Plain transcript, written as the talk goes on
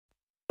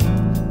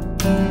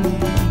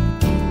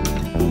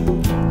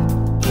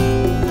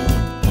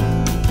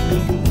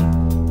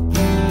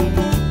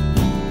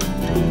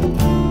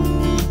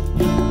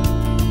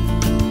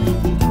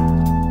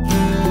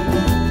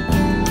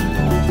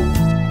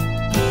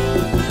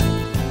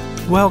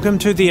Welcome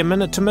to the A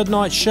Minute to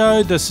Midnight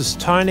show. This is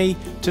Tony.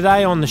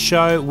 Today on the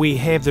show we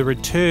have the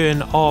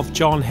return of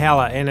John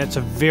Haller, and it's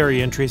a very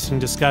interesting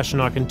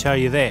discussion, I can tell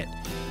you that.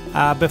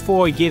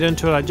 Before we get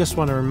into it, I just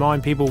want to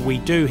remind people we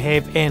do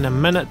have an A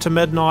Minute to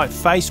Midnight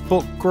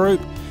Facebook group,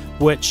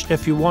 which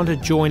if you want to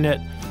join it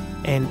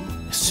and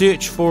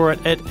search for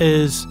it, it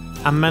is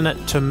A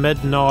Minute to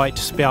Midnight,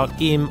 spelled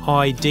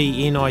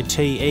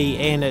M-I-D-N-I-T-E,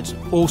 and it's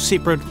all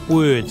separate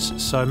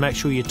words, so make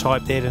sure you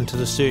type that into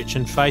the search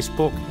in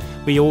Facebook.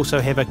 We also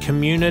have a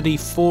community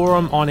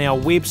forum on our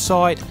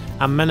website,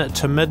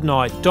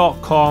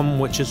 aminutetomidnight.com,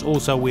 which is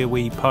also where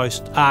we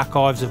post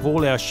archives of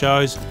all our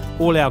shows,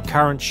 all our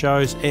current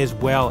shows, as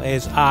well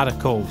as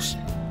articles.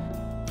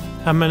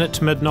 A Minute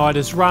to Midnight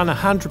is run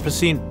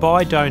 100%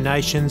 by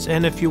donations,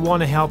 and if you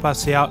want to help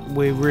us out,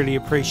 we really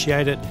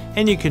appreciate it.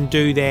 And you can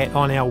do that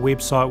on our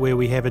website where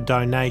we have a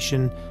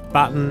donation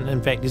button.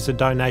 In fact, there's a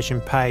donation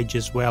page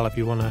as well if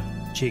you want to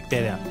check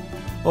that out.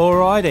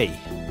 Alrighty.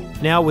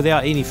 Now,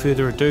 without any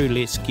further ado,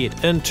 let's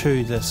get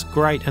into this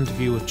great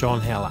interview with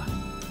John Haller.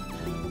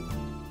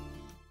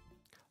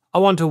 I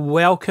want to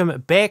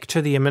welcome back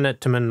to the A Minute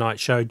to Midnight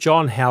show,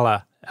 John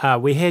Haller.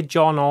 We had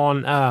John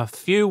on a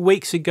few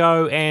weeks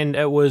ago, and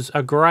it was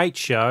a great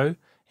show.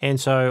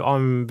 And so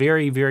I'm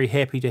very, very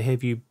happy to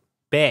have you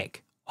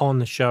back on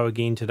the show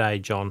again today,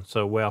 John.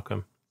 So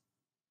welcome.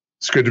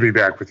 It's good to be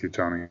back with you,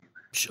 Tony.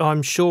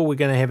 I'm sure we're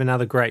going to have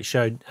another great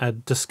show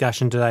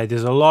discussion today.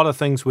 There's a lot of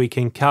things we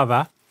can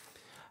cover.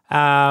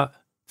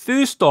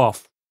 First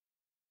off,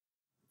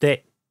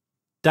 that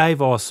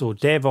Davos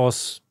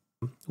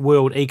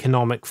World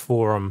Economic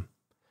Forum,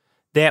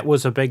 that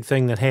was a big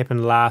thing that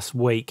happened last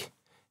week,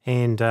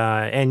 and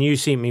you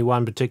sent me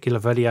one particular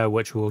video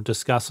which we'll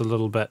discuss a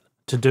little bit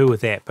to do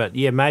with that. But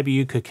yeah, maybe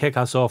you could kick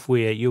us off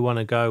where you want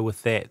to go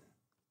with that.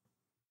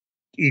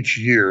 Each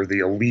year, the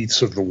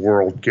elites of the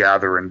world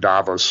gather in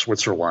Davos,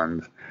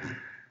 Switzerland,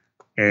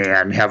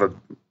 and have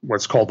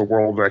what's called the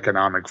World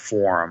Economic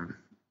Forum.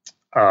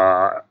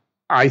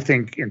 I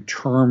think in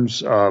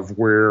terms of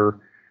where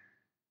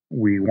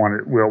we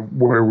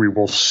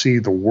will see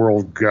the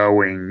world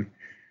going,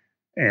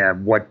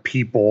 and what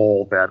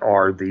people that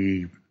are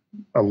the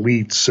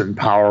elites and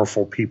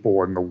powerful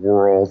people in the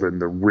world and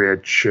the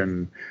rich,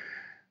 and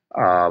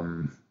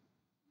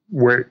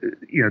where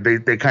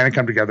they kind of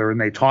come together and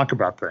they talk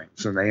about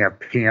things, and they have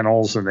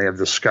panels and they have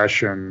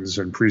discussions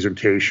and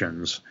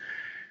presentations.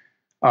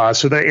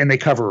 So they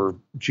cover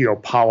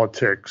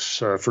geopolitics.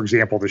 For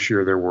example, this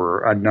year there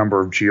were a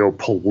number of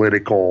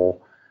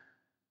geopolitical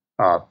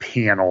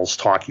panels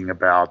talking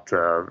about,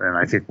 and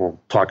I think we'll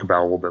talk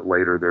about a little bit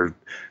later, there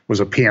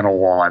was a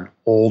panel on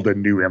old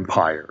and new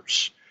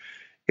empires.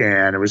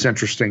 And it was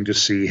interesting to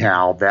see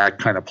how that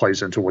kind of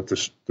plays into what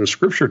the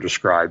scripture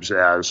describes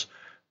as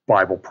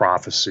Bible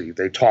prophecy.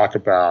 They talk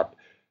about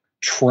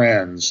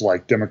trends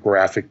like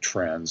demographic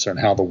trends and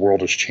how the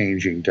world is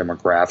changing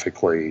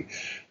demographically.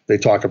 They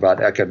talk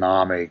about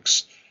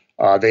economics.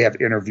 They have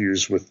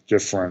interviews with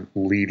different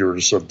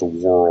leaders of the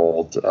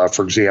world.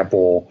 For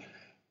example,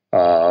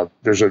 there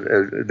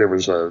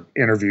was an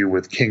interview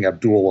with King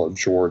Abdullah of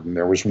Jordan.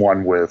 There was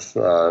one with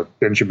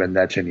Benjamin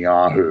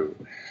Netanyahu.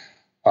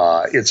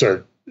 I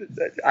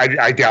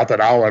doubt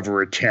that I'll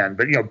ever attend,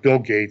 but Bill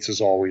Gates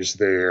is always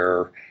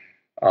there.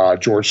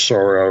 George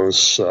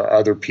Soros,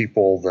 other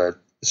people that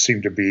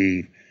seem to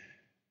be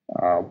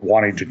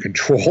wanting to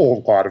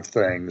control a lot of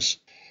things.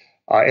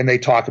 And they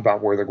talk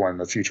about where they're going in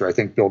the future. I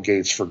think Bill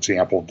Gates, for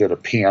example, did a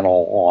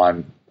panel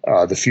on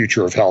the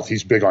future of health.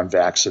 He's big on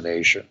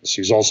vaccinations.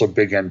 He's also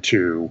big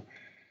into,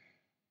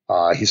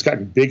 he's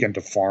gotten big into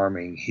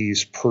farming.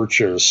 He's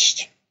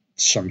purchased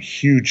some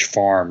huge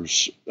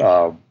farms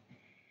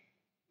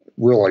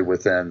really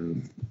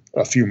within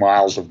a few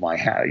miles of my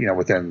house,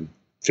 within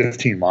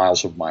 15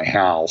 miles of my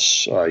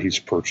house. He's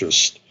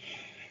purchased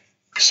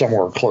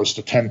somewhere close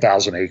to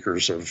 10,000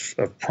 acres of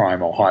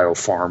prime Ohio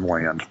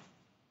farmland.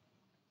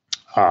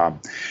 So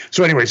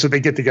they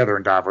get together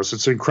in Davos.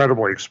 It's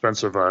incredibly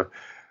expensive.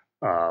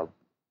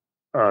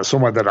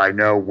 Someone that I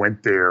know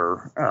went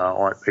there.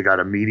 They got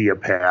a media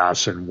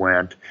pass and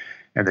went,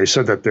 and they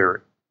said that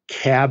their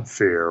cab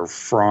fare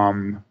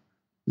from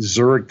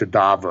Zurich to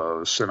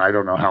Davos, and I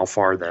don't know how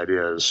far that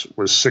is,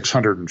 was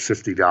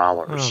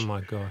 $650. Oh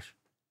my gosh.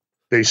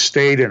 They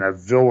stayed in a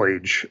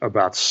village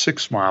about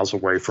 6 miles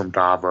away from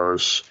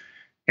Davos,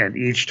 and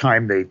each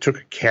time they took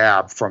a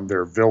cab from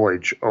their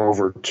village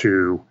over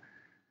to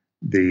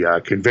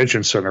the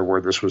convention center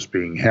where this was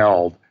being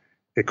held,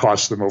 it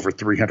cost them over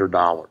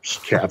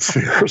 $300 cab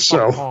fare.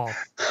 So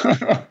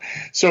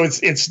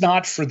it's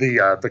not for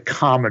the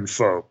common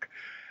folk,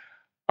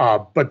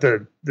 but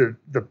the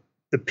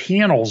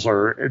panels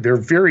they're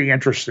very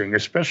interesting,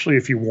 especially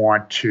if you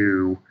want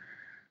to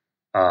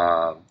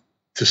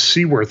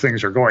see where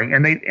things are going,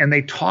 and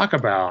they talk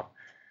about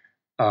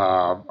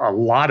a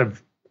lot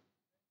of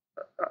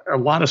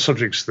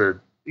subjects that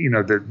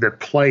that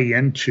play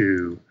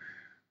into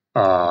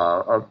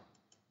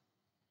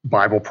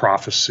Bible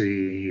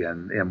prophecy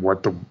and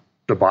what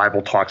the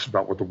Bible talks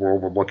about, what the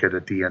world will look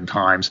at the end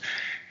times.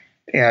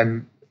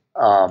 And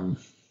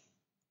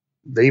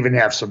they even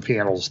have some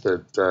panels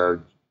that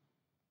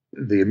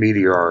the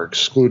media are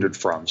excluded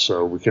from,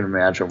 so we can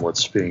imagine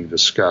what's being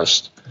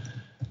discussed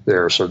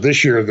there. So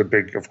this year, the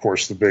big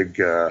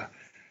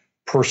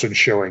person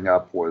showing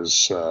up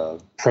was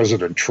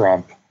President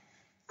Trump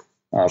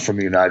from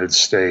the United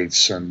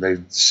States, and they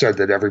said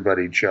that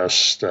everybody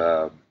just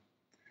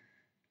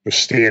was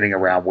standing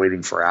around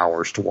waiting for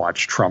hours to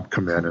watch Trump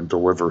come in and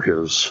deliver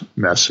his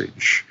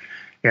message.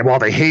 And while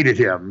they hated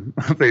him,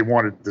 they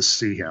wanted to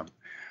see him.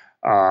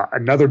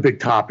 Another big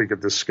topic of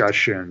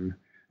discussion.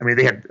 I mean,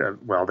 they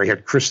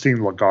had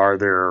Christine Lagarde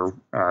there,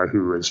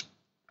 who is,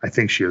 I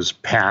think she is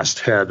past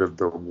head of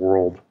the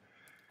World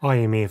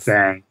IMF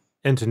Bank,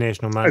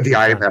 International Monetary the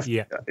IMF. Fund.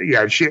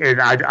 Yeah.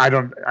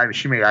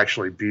 She may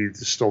actually be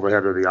still the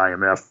head of the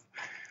IMF.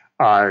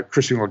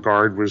 Christine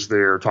Lagarde was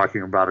there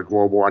talking about a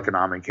global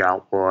economic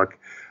outlook.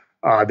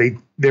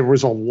 There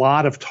was a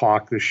lot of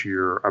talk this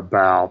year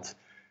about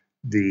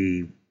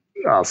the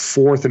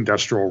fourth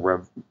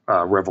industrial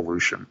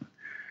revolution,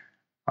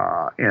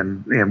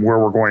 and where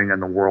we're going in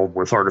the world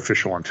with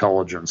artificial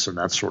intelligence and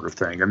that sort of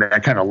thing. And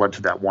that kind of led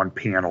to that one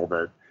panel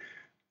that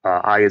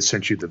I had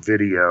sent you the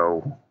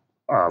video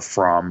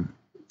from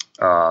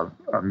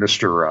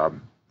Mr.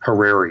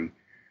 Harari,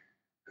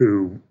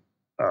 who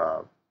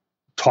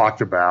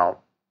talked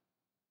about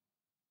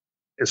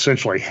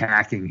essentially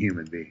hacking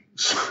human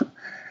beings.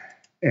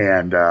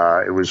 And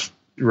it was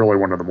really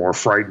one of the more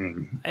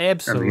frightening.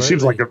 Absolutely. I mean,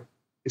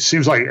 it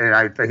seems like, and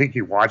I think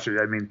you watched it.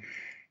 I mean,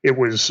 it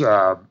was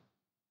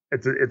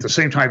at the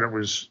same time, it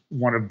was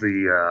one of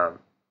the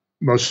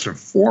most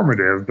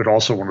informative, but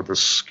also one of the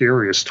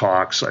scariest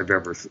talks I've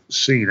ever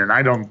seen. And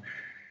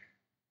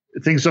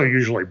things don't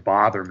usually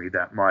bother me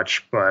that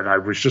much, but I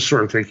was just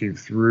sort of thinking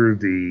through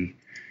the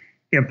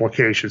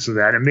implications of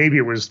that. And maybe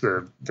it was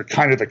the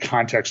kind of the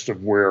context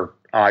of where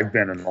I've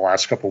been in the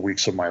last couple of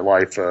weeks of my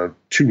life.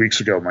 2 weeks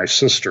ago, my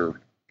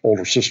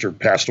older sister,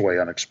 passed away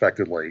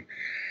unexpectedly.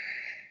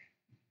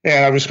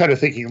 And I was kind of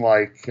thinking,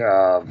 like,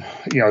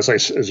 as I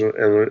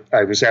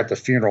was at the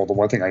funeral, the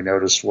one thing I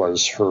noticed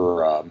was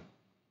her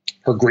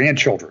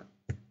grandchildren,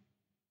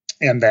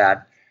 and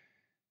that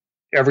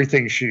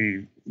everything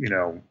she,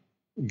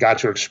 got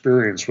to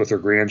experience with her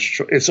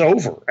grandchildren, it's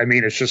over. I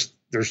mean, it's just,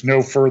 there's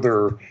no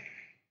further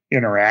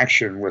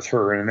interaction with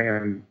her.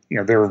 And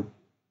they're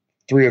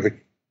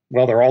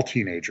they're all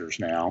teenagers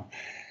now,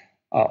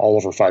 all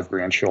of her 5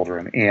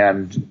 grandchildren.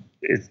 And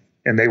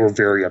they were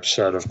very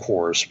upset, of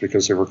course,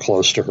 because they were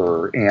close to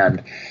her.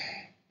 And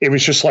it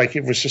was just like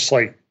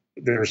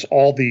there's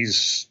all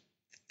these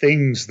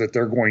things that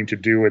they're going to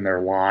do in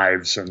their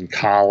lives, and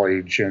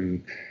college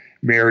and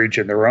marriage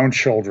and their own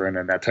children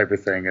and that type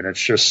of thing. And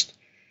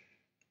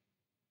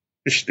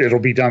it'll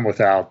be done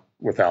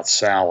without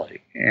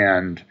Sally.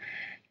 And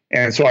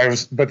so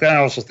but then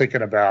I was also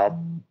thinking about,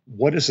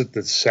 what is it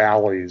that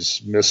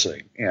Sally's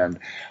missing? And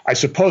I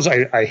suppose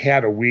I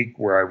had a week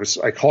where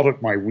I called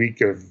it my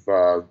week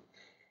of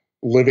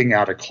living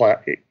out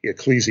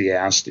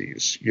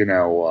Ecclesiastes,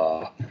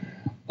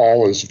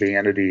 all is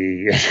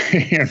vanity,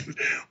 and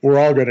we're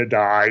all going to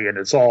die, and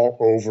it's all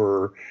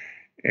over.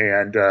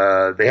 And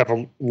they have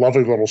a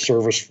lovely little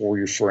service for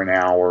you for an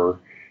hour,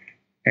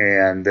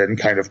 and then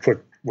kind of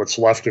put what's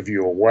left of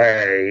you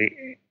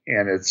away.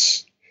 And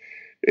it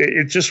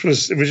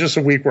was just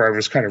a week where I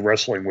was kind of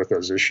wrestling with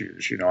those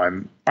issues.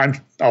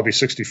 I'll be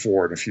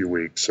 64 in a few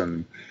weeks,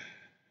 and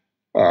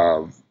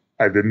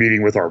I've been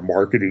meeting with our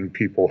marketing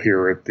people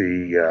here at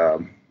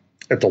the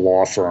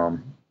law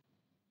firm,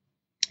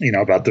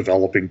 about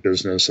developing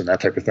business and that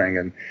type of thing.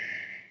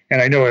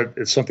 And I know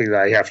it's something that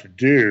I have to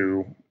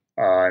do,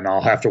 and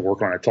I'll have to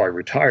work on it till I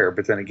retire.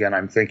 But then again,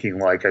 I'm thinking,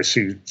 like, I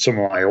see some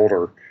of my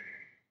older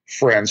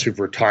friends who've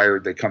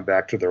retired, they come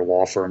back to their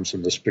law firms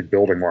in this big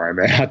building where I'm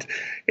at,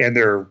 and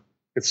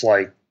it's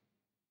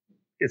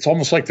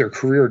almost like their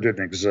career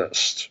didn't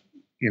exist.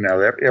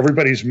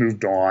 Everybody's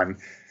moved on.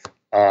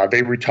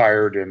 They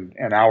retired, and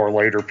an hour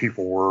later,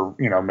 people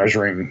were,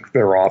 measuring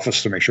their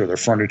office to make sure their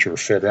furniture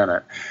fit in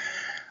it.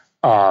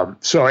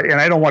 So, and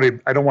I don't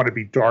want to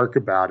be dark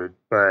about it,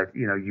 but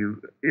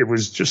it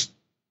was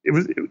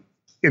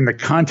in the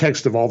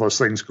context of all those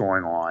things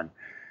going on,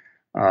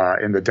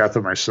 in the death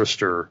of my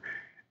sister.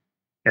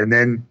 And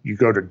then you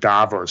go to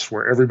Davos,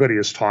 where everybody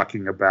is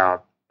talking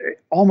about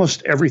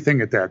almost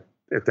everything at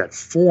that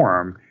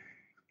forum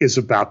is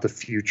about the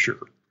future.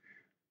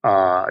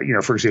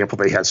 For example,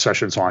 they had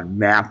sessions on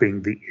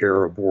mapping the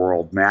Arab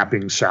world,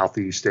 mapping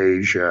Southeast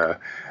Asia,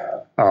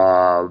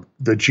 the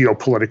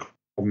geopolitical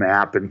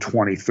map in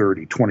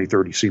 2030.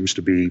 2030 seems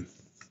to be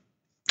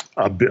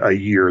a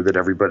year that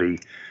everybody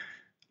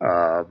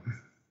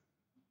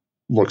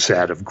looks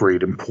at of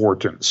great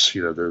importance.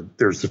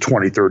 There's the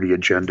 2030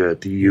 agenda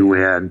at the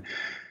UN,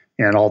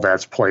 and all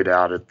that's played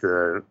out at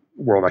the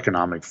World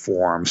Economic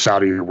Forum.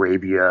 Saudi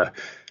Arabia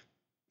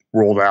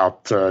rolled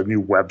out a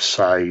new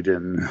website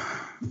and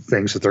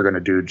things that they're going to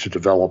do to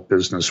develop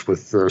business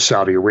with the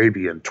Saudi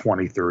Arabian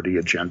 2030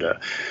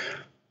 agenda.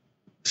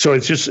 So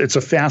it's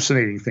a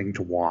fascinating thing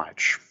to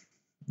watch.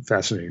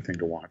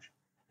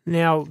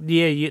 Now,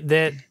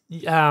 that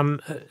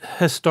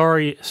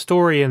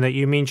historian that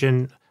you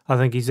mentioned, I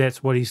think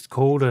that's what he's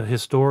called, a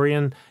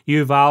historian,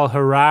 Yuval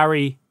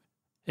Harari.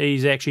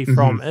 He's actually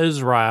from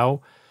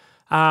Israel,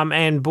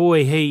 and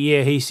boy,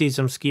 he said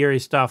some scary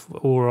stuff.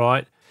 All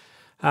right,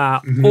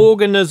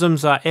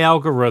 organisms are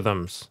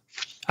algorithms.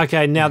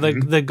 Okay, now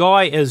the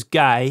guy is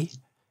gay,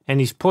 and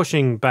he's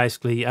pushing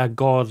basically a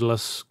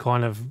godless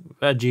kind of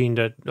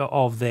agenda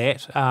of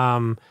that,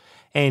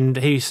 and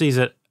he sees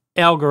that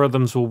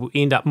algorithms will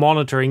end up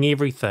monitoring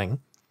everything.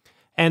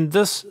 And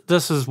this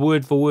is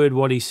word for word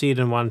what he said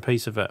in one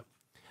piece of it.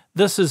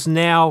 This is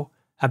now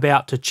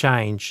about to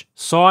change.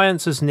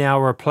 Science is now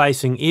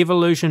replacing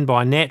evolution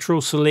by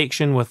natural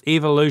selection with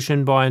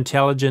evolution by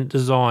intelligent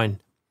design.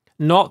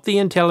 Not the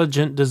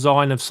intelligent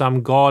design of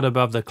some god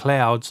above the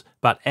clouds,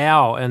 but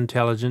our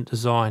intelligent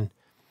design.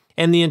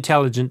 And the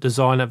intelligent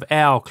design of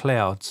our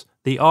clouds.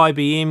 The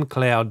IBM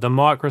cloud, the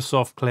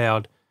Microsoft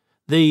cloud.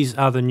 These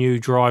are the new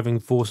driving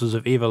forces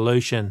of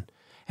evolution.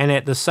 And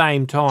at the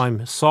same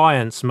time,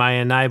 science may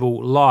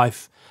enable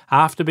life,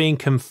 after being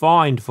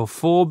confined for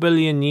 4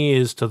 billion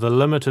years to the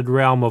limited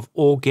realm of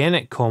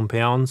organic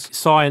compounds,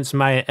 science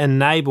may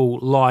enable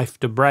life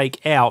to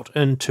break out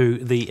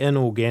into the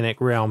inorganic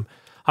realm.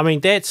 I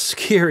mean, that's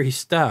scary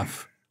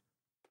stuff.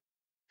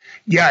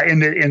 Yeah,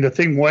 and the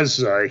thing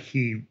was, when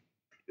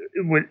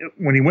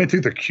he went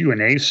through the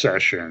Q&A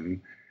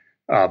session,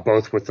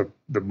 both with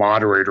the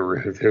moderator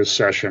of his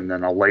session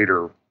and a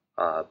later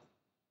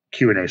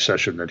Q&A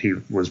session that he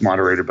was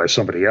moderated by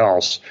somebody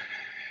else,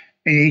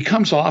 and he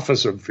comes off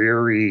as a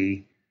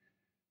very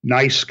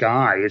nice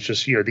guy. It's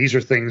just, these are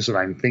things that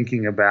I'm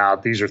thinking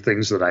about. These are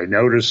things that I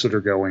notice that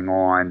are going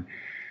on.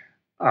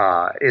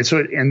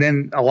 And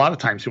then a lot of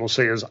times people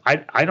say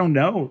I don't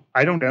know.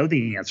 I don't know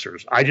the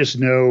answers. I just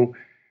know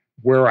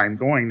where I'm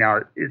going.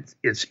 Now,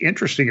 it's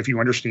interesting if you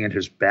understand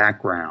his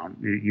background.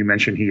 You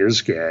mentioned he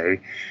is gay,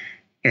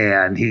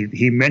 and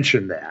he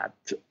mentioned that.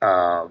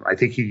 I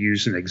think he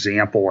used an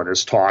example in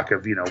his talk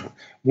of,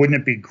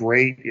 wouldn't it be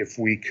great if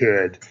we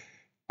could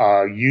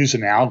use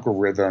an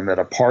algorithm at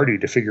a party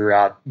to figure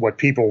out what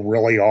people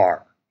really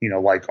are?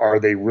 Like, are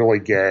they really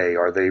gay?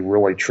 Are they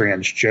really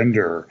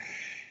transgender?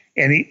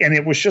 And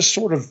it was just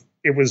sort of,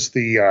 I was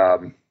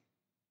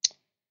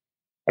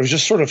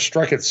just sort of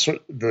struck at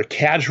the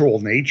casual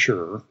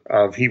nature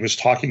of, he was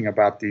talking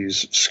about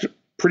these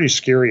pretty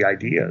scary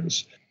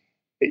ideas.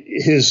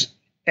 His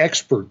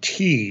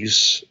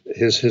expertise,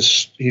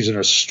 he's an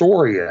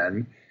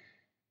historian,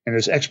 and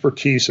his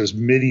expertise is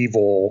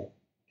medieval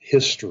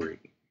history.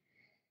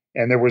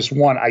 And there was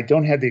one, I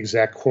don't have the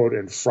exact quote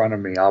in front of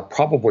me. I'll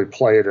probably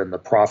play it in the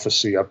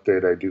prophecy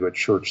update I do at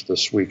church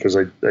this week, because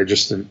I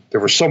just didn't,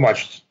 there was so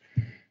much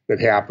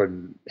that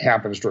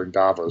happens during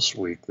Davos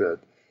week that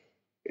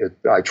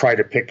I try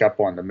to pick up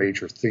on the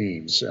major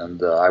themes,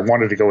 and I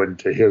wanted to go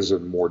into his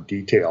in more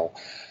detail.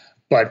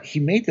 But he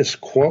made this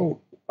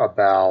quote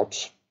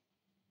about,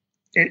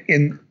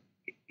 in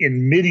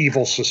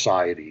medieval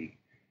society,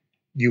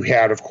 you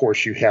had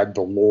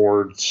the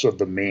lords of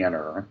the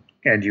manor,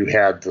 and you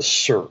had the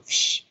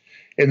serfs.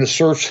 And the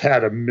serfs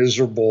had a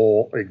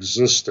miserable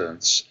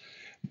existence.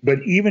 But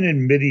even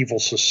in medieval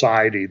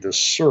society, the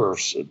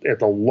serfs, at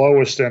the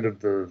lowest end of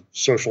the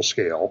social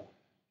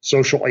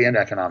and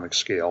economic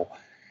scale,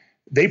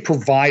 they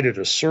provided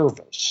a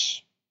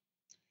service.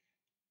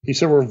 He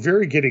said,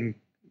 we're getting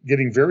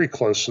very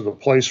close to the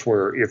place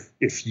where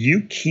if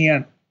you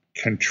can't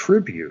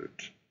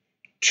contribute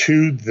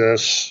to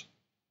this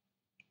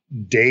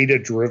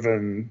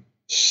data-driven,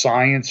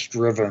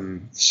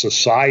 science-driven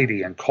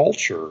society and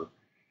culture,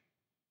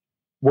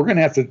 we're going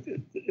to have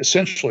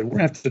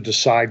to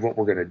decide what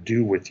we're going to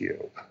do with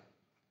you,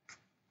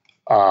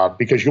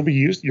 because you're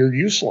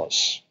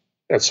useless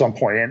at some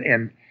point.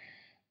 And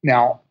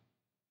now,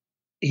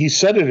 he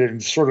said it in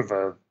sort of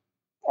a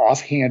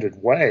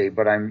offhanded way,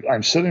 but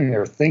I'm sitting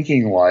there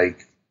thinking,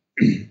 like,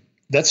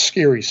 that's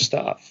scary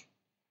stuff.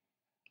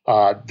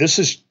 This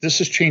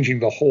is changing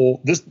the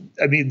whole.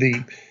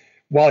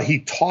 While he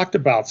talked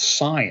about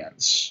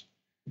science,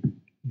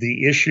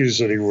 the issues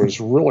that he was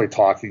really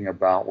talking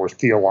about were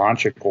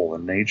theological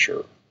in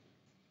nature,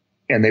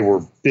 and they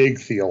were big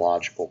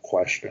theological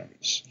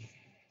questions.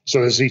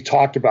 So as he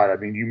talked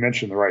about, you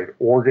mentioned the right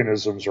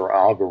organisms or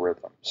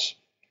algorithms.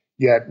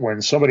 Yet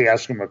when somebody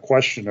asked him a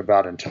question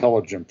about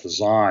intelligent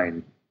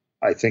design,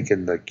 I think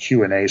in the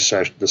Q&A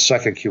session, the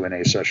second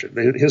Q&A session,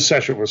 his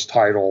session was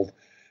titled,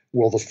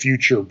 "Will the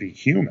Future Be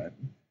Human?"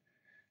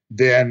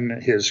 Then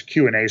his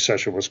Q&A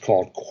session was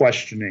called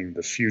 "Questioning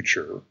the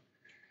Future."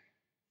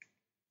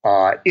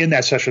 In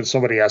that session,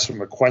 somebody asked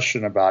him a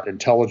question about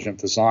intelligent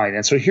design.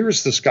 And so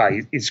here's this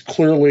guy. He's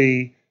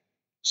clearly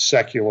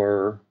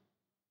secular.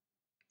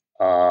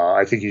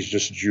 I think he's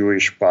just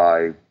Jewish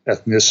by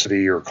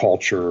ethnicity or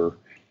culture.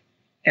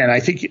 And I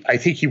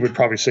think he would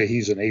probably say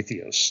he's an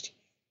atheist.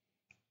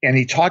 And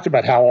he talked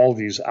about how all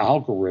these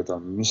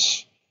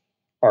algorithms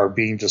are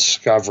being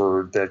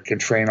discovered that can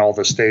train all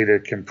this data,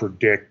 can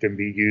predict and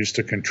be used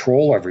to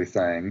control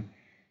everything.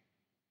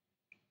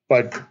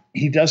 but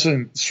he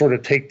doesn't sort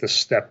of take the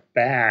step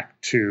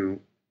back to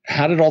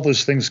how did all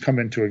those things come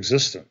into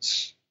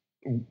existence?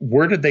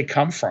 Where did they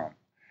come from?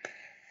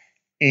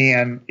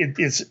 And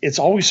it's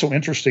always so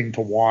interesting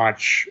to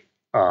watch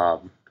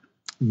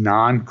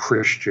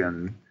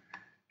non-Christian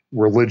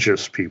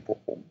religious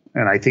people.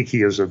 And I think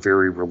he is a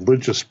very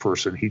religious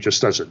person. He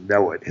just doesn't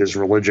know it. His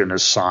religion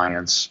is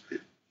science.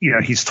 You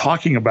know, he's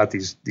talking about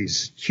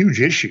these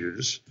huge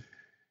issues,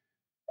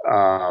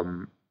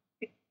 and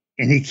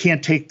he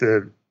can't take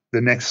the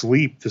next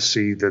leap to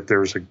see that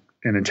there's an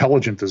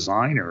intelligent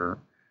designer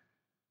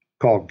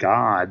called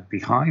God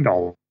behind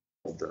all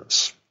of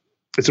this.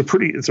 It's a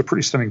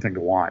pretty stunning thing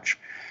to watch.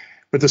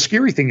 But the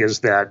scary thing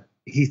is that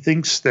he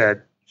thinks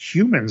that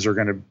humans are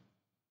going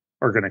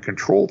to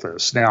control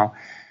this. Now,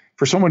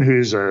 for someone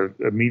who's a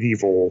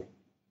medieval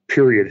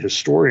period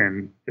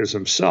historian as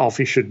himself,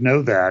 he should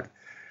know that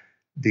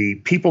the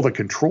people that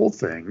controlled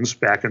things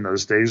back in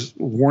those days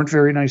weren't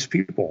very nice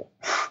people,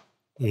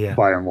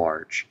 by and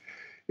large.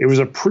 It was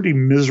a pretty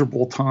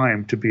miserable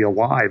time to be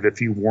alive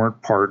if you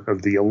weren't part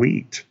of the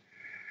elite.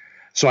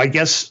 So I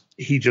guess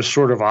he just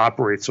sort of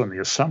operates on the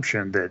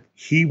assumption that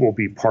he will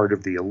be part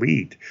of the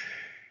elite.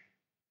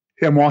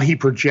 And while he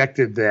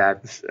projected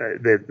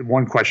that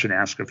one question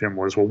asked of him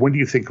was, well, when do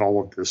you think all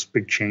of this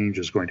big change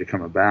is going to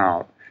come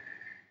about?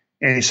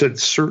 And he said,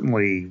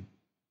 certainly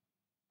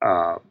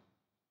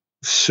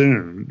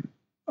soon,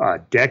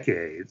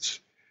 decades.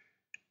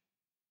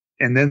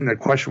 And then the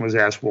question was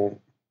asked, well,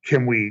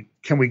 can we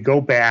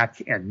go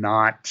back and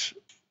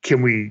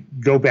can we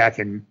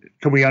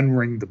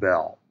unring the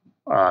bell?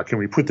 Can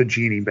we put the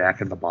genie back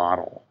in the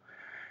bottle?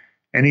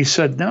 And he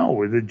said,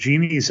 no, the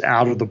genie's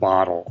out of the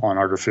bottle on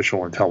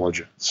artificial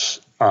intelligence.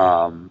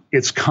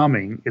 It's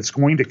coming. It's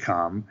going to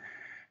come.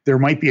 There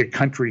might be a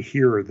country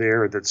here or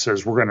there that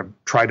says we're going to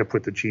try to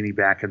put the genie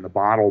back in the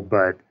bottle,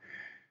 but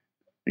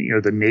you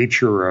know, the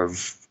nature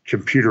of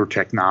computer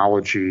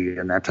technology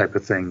and that type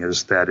of thing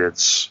is that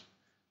it's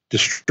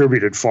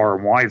distributed far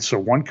and wide. So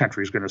one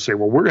country is going to say,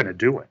 well, we're going to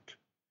do it.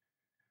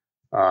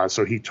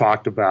 So he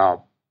talked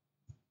about,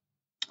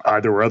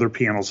 there were other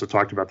panels that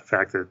talked about the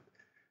fact that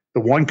the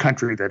one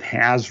country that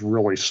has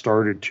really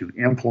started to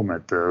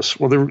implement this,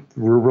 well, there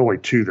were really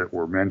two that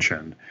were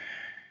mentioned,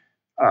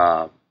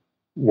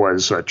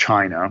 was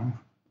China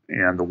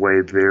and the way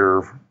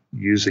they're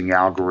using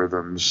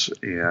algorithms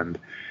and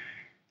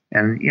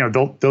you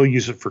know they'll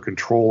use it for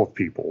control of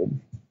people.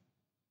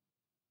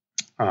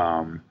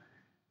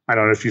 I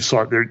don't know if you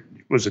saw it. There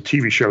was a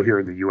TV show here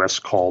in the U.S.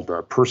 called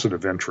Person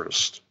of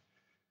Interest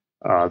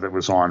that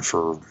was on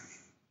for,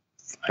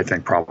 I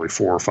think, probably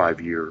 4 or 5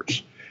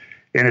 years.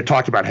 And it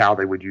talked about how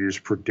they would use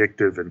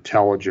predictive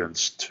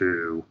intelligence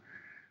to,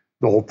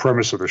 the whole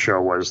premise of the show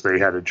was they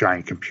had a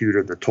giant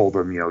computer that told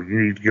them, you know,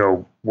 you need to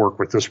go work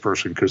with this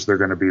person because they're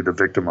going to be the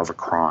victim of a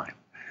crime.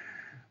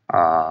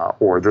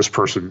 Or this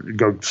person,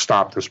 go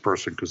stop this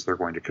person because they're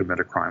going to commit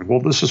a crime. Well,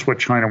 this is what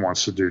China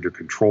wants to do to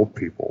control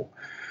people.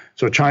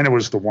 So China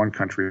was the one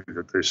country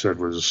that they said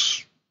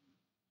was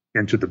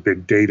into the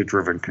big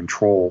data-driven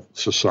control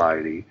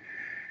society.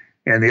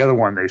 And the other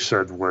one they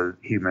said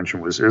he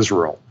mentioned was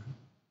Israel.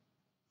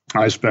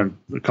 I spent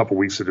a couple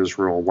weeks at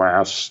Israel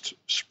last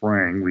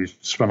spring. We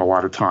spent a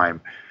lot of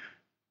time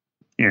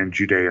in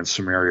Judea and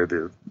Samaria,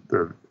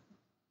 the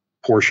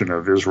portion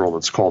of Israel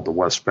that's called the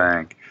West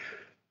Bank.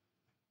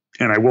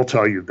 And I will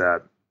tell you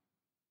that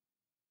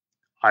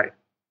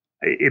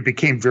it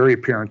became very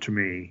apparent to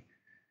me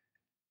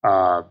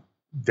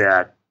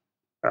that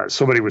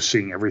somebody was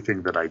seeing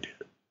everything that I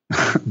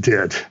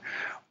did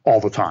all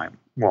the time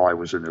while I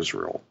was in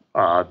Israel.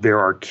 There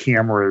are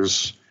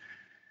cameras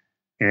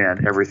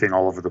and everything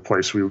all over the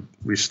place.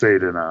 We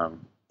stayed in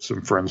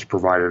some friends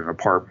provided an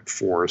apartment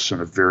for us in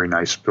a very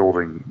nice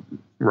building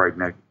right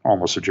next,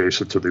 almost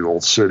adjacent to the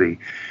old city.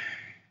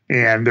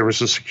 And there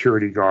was a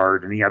security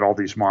guard, and he had all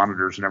these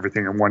monitors and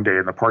everything. And one day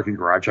in the parking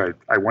garage,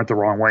 I went the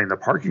wrong way in the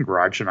parking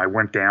garage, and I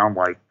went down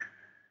like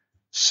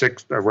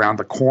around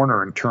the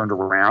corner and turned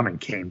around and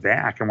came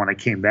back. And when I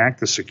came back,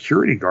 the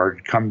security guard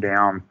had come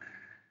down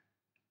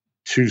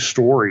 2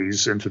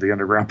 stories into the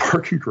underground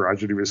parking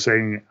garage, and he was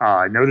saying,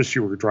 I noticed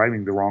you were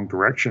driving the wrong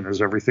direction.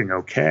 Is everything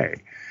okay?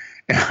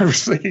 And I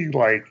was thinking,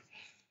 like,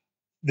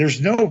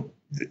 there's no,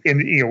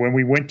 and you know, when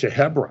we went to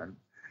Hebron,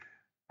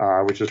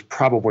 which is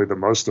probably the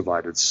most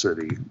divided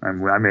city,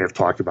 and I may have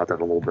talked about that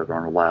a little bit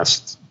on the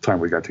last time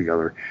we got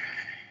together.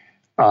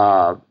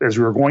 As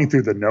we were going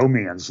through the no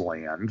man's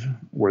land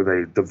where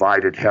they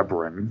divided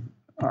Hebron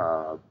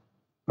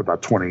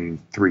about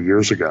 23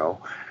 years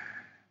ago,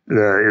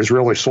 the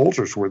Israeli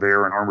soldiers were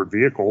there in armored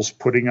vehicles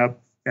putting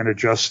up and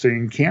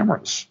adjusting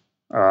cameras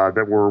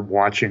that were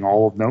watching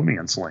all of no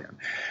man's land.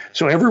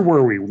 So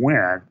everywhere we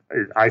went,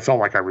 I felt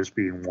like I was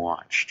being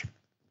watched.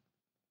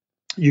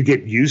 You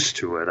get used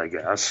to it, I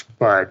guess,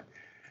 but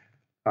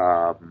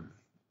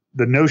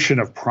the notion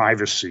of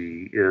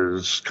privacy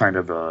is kind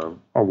of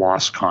a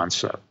lost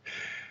concept.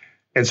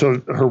 And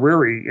so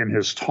Harari, in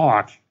his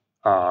talk,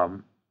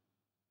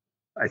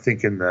 I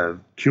think in the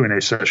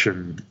Q&A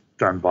session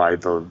done by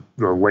the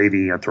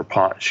lady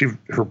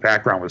her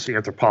background was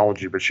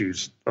anthropology, but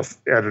she's an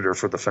editor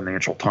for the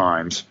Financial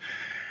Times.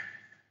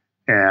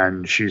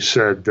 And she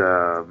said,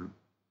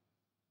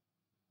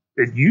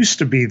 it used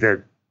to be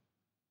that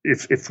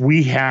if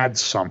we had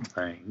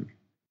something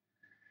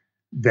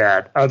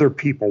that other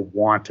people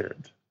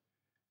wanted,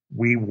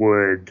 we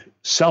would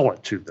sell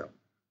it to them.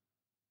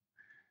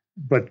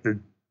 But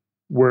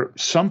where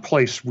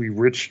someplace we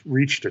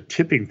reached a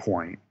tipping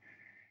point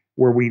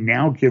where we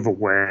now give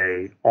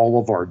away all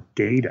of our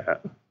data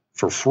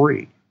for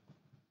free.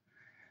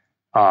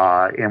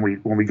 And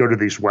when we go to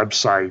these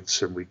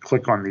websites and we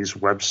click on these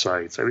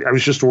websites, I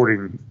was just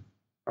ordering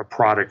a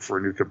product for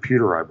a new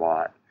computer I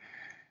bought.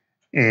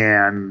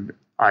 And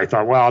I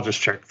thought, well, I'll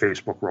just check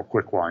Facebook real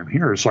quick while I'm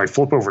here. So I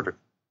flip over to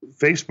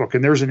Facebook,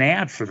 and there's an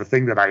ad for the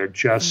thing that I had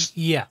just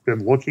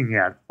been looking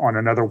at on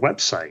another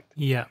website.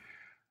 Yeah.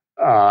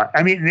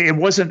 I mean, it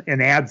wasn't an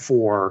ad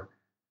for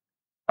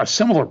a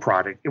similar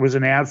product. It was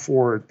an ad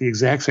for the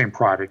exact same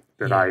product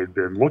that I had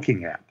been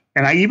looking at.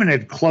 And I even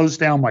had closed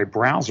down my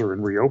browser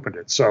and reopened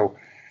it. So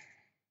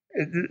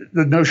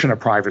the notion of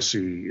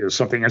privacy is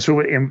something. And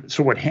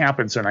so what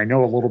happens, and I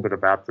know a little bit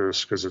about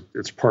this because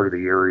it's part of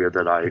the area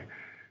that I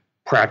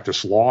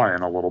practice law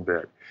in a little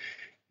bit,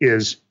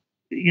 is,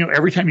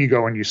 every time you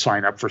go and you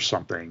sign up for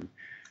something,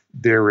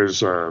 there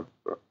is a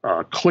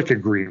click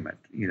agreement,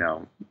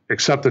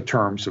 accept the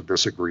terms of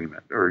this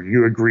agreement, or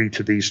you agree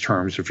to these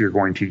terms if you're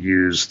going to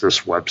use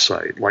this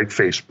website like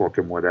Facebook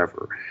and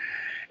whatever.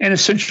 And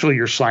essentially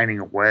you're signing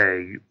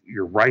away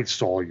your rights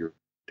to all your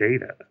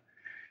data.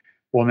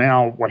 Well,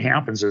 now what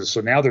happens is,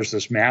 so now there's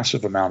this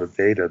massive amount of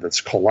data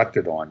that's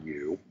collected on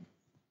you.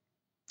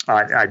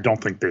 I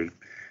don't think they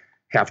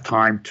have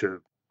time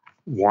to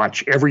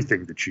watch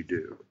everything that you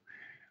do.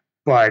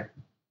 But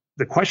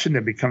the question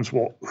then becomes,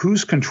 well,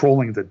 who's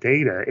controlling the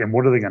data and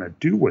what are they going to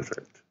do with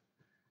it?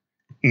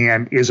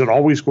 And is it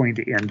always going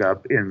to end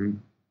up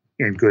in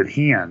good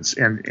hands?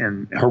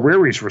 And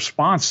Harari's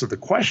response to the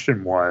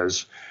question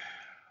was,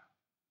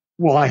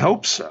 well, I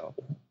hope so,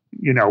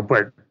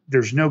 but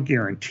there's no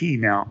guarantee.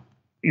 Now,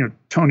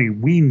 Tony,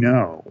 we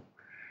know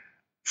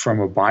from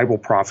a Bible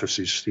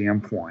prophecy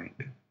standpoint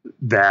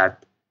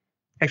that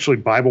actually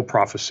Bible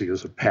prophecy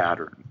is a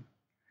pattern.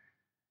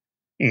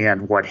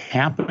 And what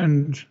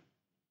happened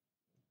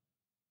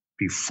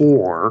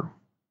before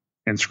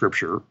in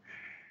Scripture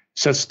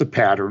sets the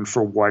pattern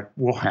for what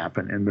will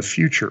happen in the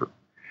future.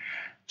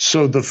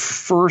 So the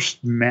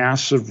first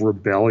massive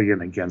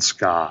rebellion against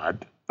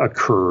God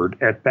occurred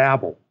at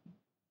Babel,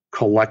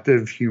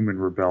 collective human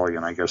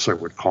rebellion, I guess I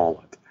would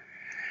call it.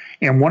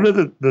 And one of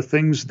the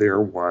things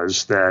there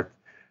was that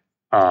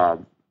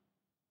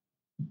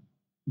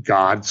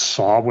God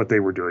saw what they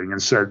were doing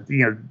and said,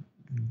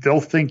 they'll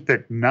think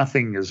that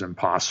nothing is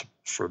impossible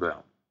for them.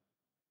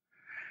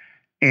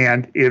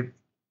 And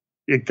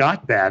it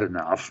got bad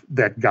enough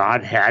that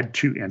God had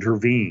to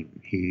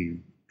intervene. He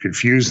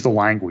confused the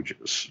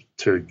languages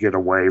to get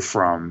away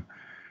from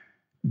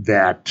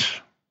that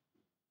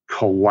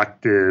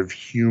collective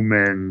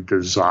human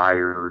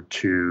desire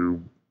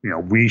to,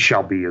 we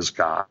shall be as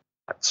gods.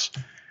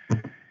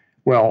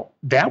 Well,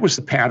 that was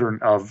the pattern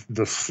of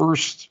the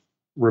first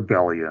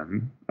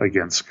rebellion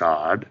against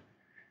God.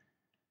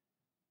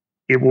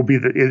 It will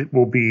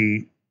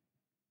be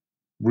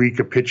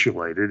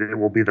recapitulated. It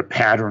will be the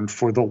pattern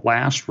for the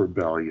last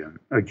rebellion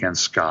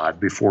against God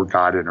before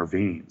God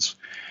intervenes.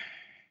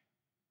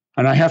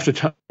 And I have to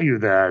tell you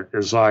that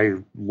as I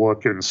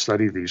look and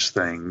study these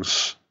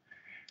things,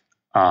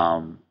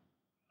 I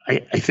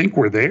think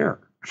we're there.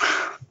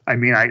 I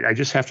mean, I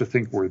just have to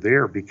think we're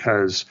there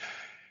because,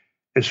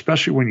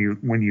 especially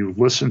when you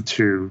listen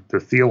to the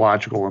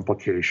theological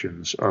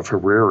implications of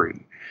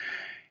Harari,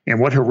 and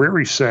what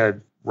Harari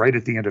said right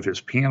at the end of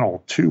his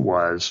panel too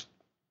was,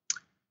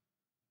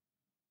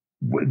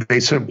 they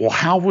said, well,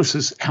 how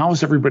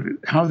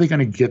are they going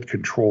to get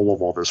control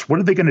of all this? What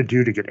are they going to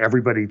do to get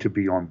everybody to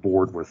be on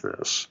board with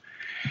this?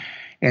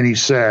 And he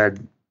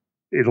said,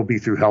 it'll be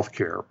through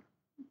healthcare.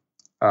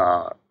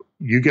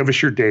 You give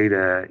us your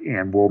data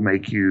and we'll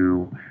make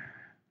you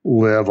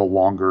live a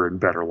longer and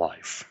better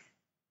life.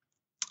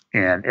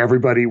 And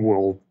everybody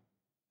will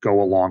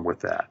go along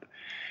with that.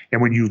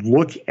 And when you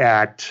look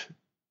at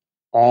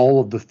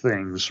all of the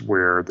things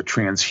where the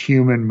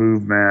transhuman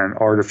movement,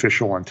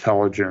 artificial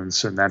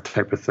intelligence, and that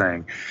type of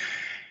thing,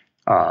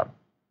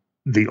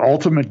 the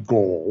ultimate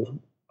goal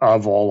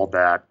of all of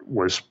that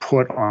was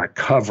put on a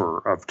cover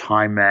of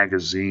Time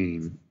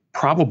magazine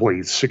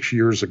probably 6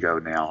 years ago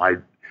now.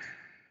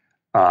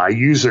 I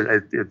use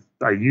it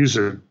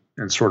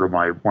in sort of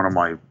one of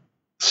my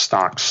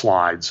stock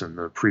slides in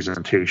the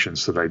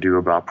presentations that I do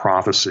about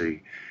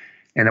prophecy,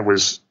 and it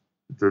was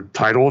the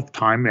title of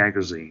Time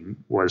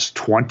magazine was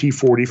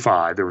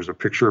 2045. There was a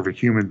picture of a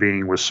human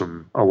being with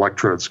some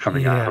electrodes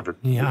coming out of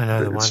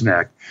its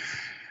neck.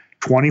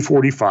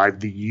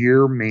 2045, the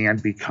year man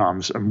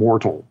becomes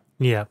immortal.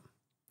 Yeah.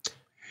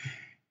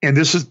 And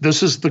this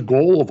is the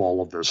goal of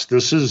all of this.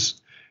 This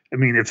is, I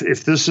mean,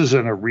 if this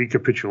isn't a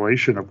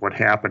recapitulation of what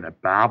happened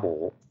at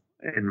Babel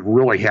and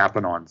really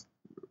happened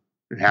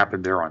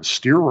there on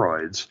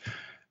steroids,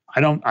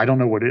 I don't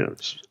know what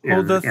is.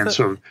 And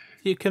so,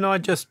 can I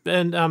just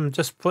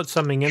put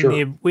something in sure.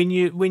 there? When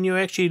you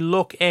actually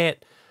look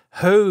at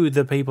who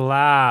the people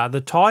are,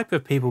 the type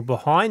of people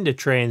behind the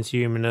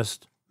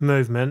transhumanist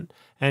movement,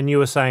 and you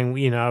were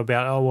saying,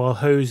 about, oh, well,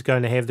 who's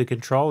going to have the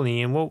control in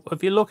the end? Well,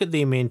 if you look at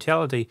their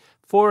mentality,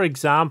 for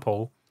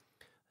example,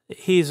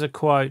 here's a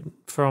quote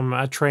from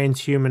a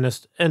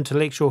transhumanist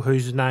intellectual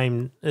whose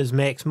name is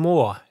Max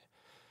Moore,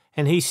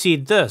 and he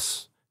said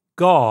this: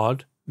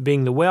 God,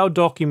 being the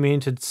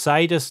well-documented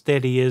sadist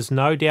that he is,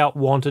 no doubt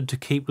wanted to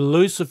keep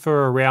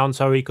Lucifer around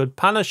so he could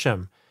punish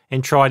him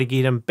and try to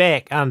get him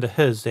back under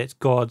that's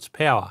God's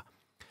power.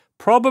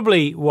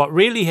 Probably what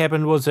really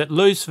happened was that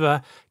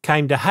Lucifer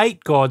came to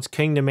hate God's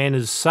kingdom and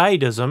his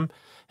sadism,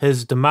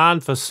 his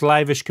demand for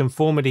slavish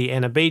conformity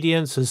and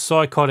obedience, his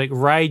psychotic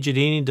rage at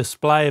any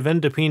display of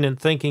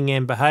independent thinking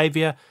and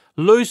behavior.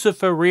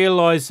 Lucifer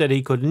realized that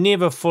he could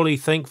never fully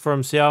think for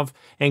himself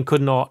and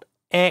could not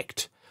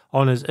act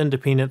on his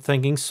independent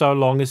thinking so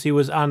long as he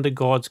was under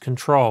God's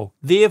control.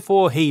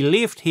 Therefore, he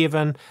left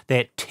heaven,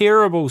 that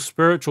terrible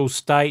spiritual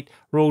state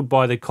ruled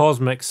by the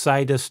cosmic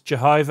sadist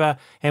Jehovah,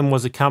 and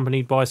was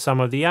accompanied by some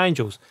of the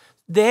angels.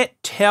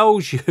 That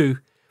tells you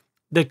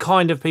the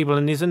kind of people,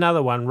 and there's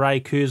another one,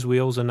 Ray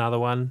Kurzweil's another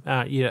one,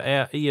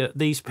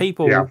 these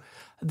people,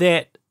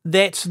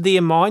 that's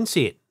their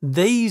mindset.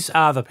 These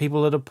are the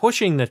people that are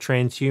pushing the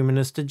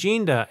transhumanist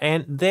agenda,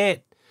 and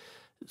that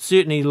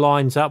certainly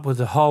lines up with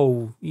the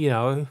whole,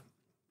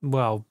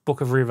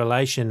 Book of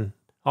Revelation.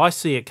 I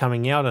see it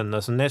coming out in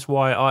this, and that's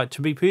why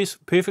to be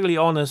perfectly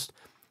honest,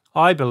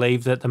 I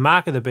believe that the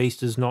mark of the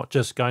beast is not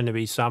just going to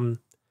be some,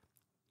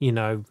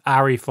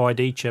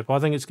 RFID chip. I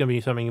think it's going to be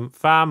something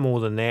far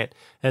more than that.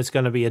 It's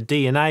going to be a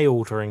DNA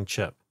altering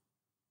chip.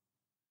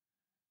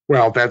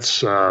 Well,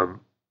 that's a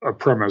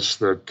premise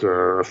that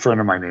a friend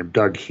of mine named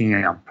Doug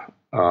Hamp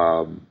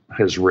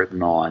has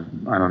written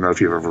on. I don't know if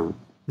you've ever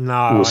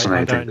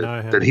listened to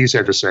anything that he's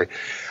had to say.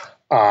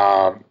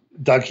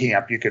 Doug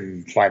Hamp, you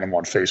can find him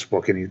on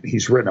Facebook, and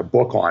he's written a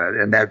book on it,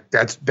 and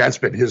that's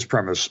been his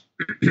premise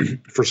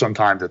for some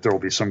time, that there will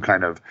be some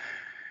kind of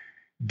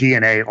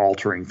DNA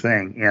altering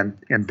thing, and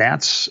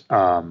that's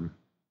and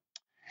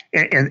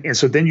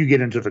so then you get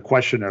into the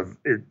question of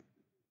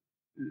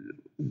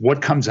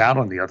what comes out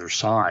on the other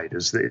side.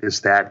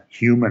 Is that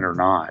human or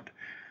not?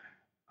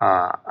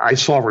 I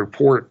saw a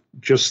report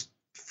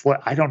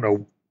I don't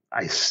know.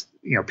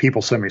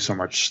 People send me so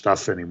much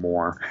stuff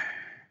anymore.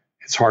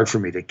 It's hard for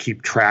me to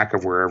keep track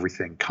of where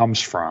everything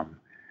comes from,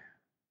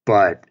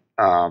 but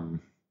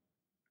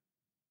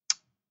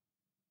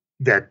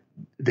that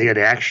they had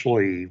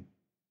actually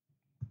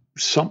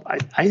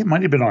I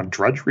might have been on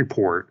Drudge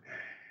Report.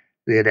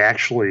 They had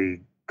actually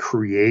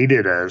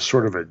created a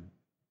sort of a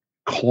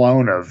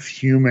clone of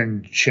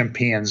human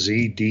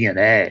chimpanzee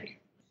DNA,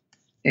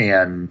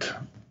 and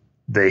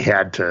they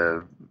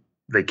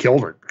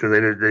killed it because they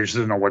just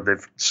didn't know what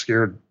it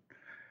scared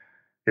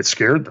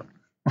them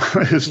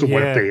as to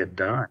what they had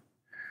done.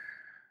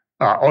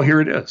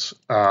 Here it is.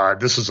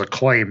 This is a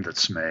claim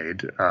that's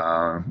made.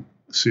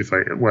 It's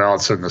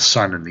in the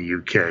Sun in the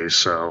UK,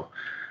 so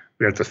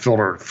we have to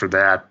filter for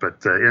that.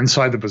 But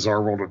inside the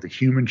bizarre world of the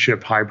human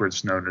chip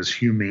hybrids known as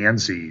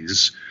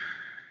humanzees,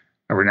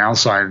 a renowned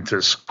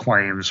scientist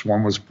claims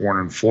one was born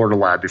in Florida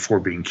lab before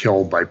being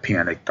killed by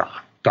panicked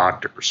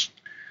doctors.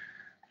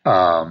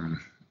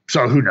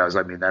 So who knows?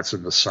 I mean, that's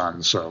in the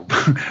Sun. So,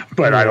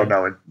 but I don't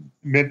know.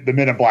 The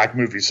Men in Black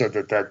movie said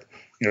that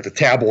the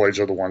tabloids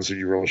are the ones that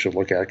you really should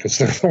look at because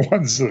they're the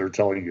ones that are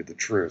telling you the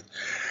truth.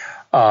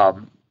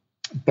 But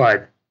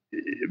back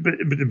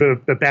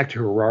to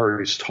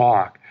Harari's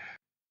talk,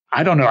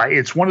 I don't know.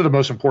 It's one of the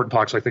most important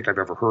talks I think I've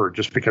ever heard,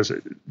 just because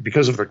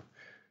of the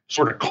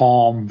sort of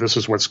calm. This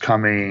is what's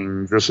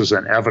coming. This is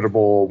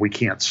inevitable. We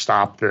can't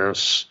stop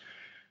this,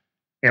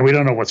 and we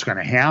don't know what's going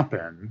to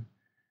happen.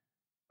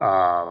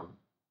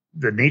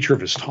 The nature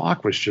of his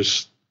talk was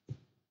just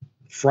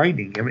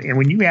frightening. And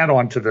when you add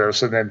on to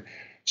this, and then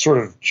sort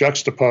of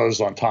juxtaposed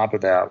on top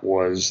of that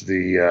was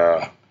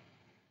and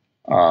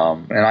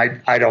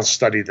I don't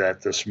study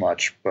that this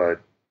much, but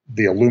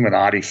the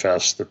Illuminati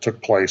Fest that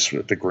took place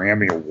at the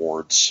Grammy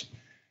Awards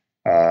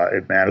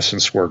at Madison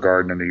Square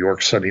Garden in New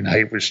York Sunday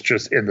night was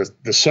just, and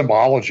the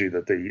symbology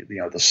that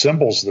the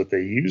symbols that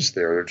they use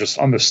there, they're just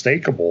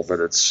unmistakable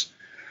that it's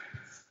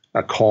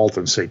occult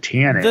and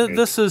satanic.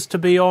 This is, to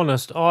be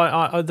honest,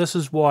 this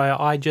is why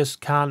I just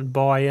can't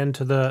buy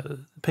into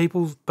the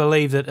people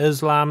believe that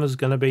Islam is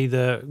going to be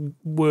the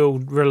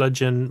world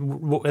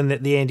religion and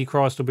that the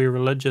Antichrist will be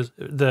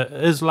the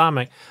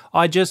Islamic.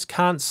 I just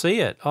can't see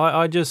it.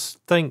 I just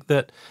think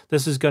that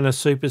this is going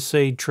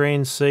to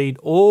transcend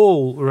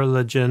all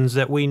religions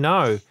that we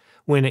know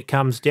when it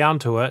comes down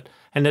to it.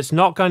 And it's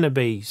not going to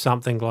be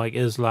something like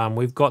Islam.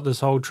 We've got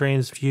this whole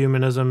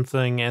transhumanism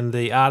thing and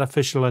the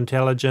artificial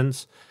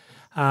intelligence.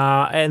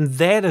 And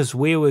that is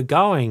where we're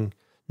going,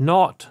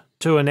 not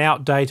to an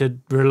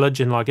outdated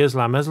religion like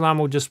Islam. Islam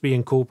will just be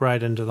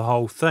incorporated into the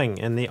whole thing,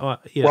 and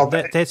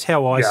that's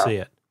how I see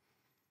it.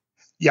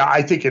 Yeah,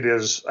 I think it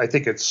is. I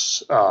think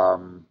it's, we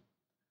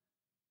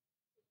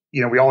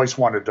always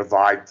want to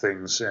divide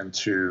things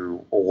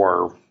into,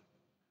 or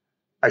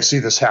I see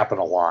this happen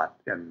a lot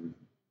in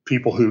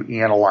people who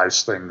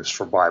analyze things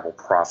for Bible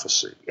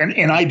prophecy.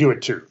 And I do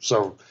it too.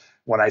 So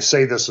when I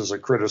say this as a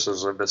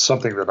criticism, it's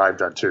something that I've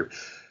done too.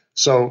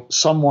 So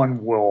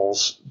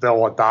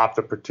they'll adopt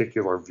a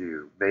particular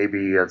view.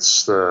 Maybe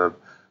it's a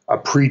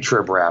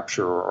pre-trib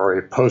rapture or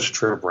a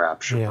post-trib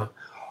rapture. Yeah.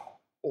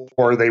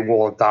 Or they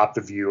will adopt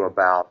a view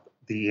about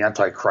the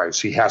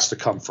Antichrist. He has to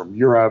come from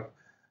Europe,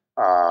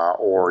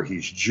 or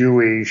he's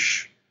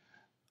Jewish.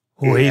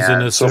 Or he's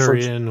an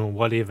Assyrian or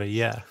whatever,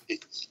 yeah.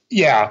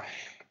 Yeah.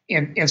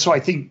 And so I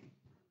think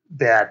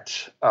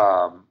that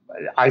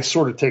I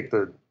sort of take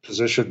the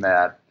position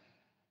that,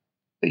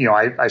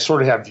 I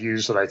sort of have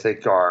views that I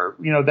think are,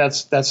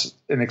 that's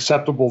an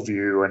acceptable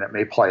view and it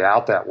may play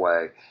out that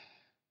way.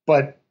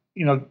 But,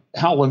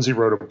 Hal Lindsey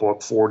wrote a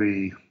book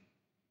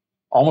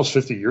almost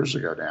 50 years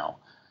ago now,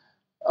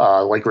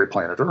 like Great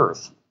Planet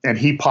Earth. And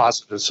he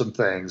posited some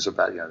things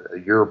about, a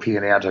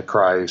European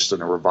Antichrist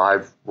and a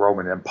revived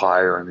Roman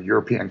Empire and the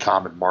European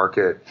Common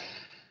Market.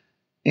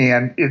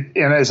 And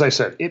as I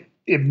said,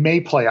 it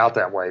may play out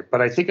that way, but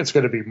I think it's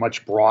going to be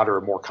much broader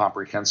and more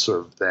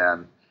comprehensive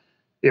than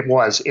it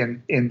was.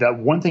 And the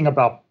one thing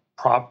about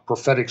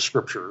prophetic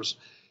scriptures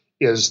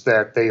is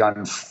that they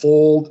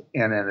unfold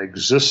in an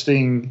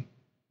existing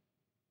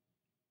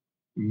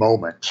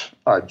moment,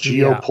 a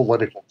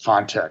geopolitical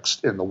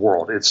context in the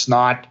world. It's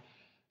not,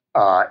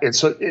 and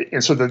so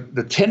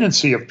the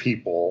tendency of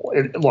people,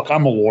 and look,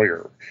 I'm a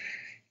lawyer,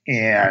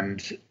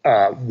 and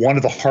one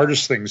of the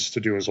hardest things to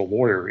do as a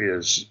lawyer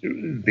is,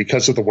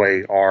 because of the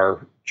way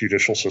our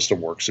judicial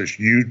system works, is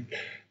you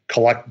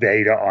collect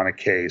data on a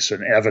case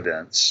and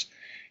evidence,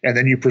 and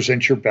then you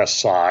present your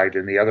best side,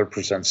 and the other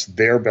presents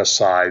their best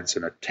sides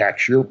and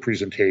attacks your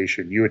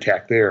presentation, you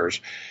attack theirs.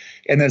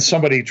 And then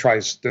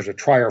there's a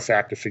trier of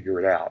fact to figure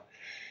it out.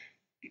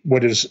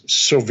 What is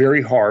so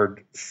very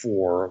hard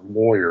for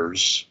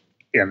lawyers,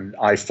 and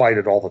I fight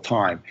it all the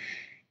time,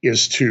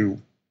 is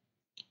to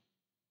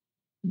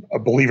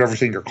believe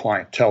everything your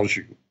client tells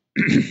you,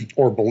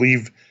 or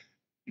believe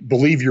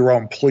your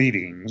own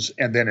pleadings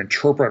and then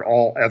interpret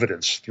all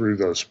evidence through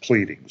those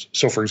pleadings.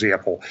 So, for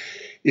example,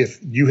 if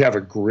you have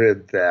a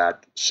grid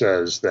that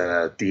says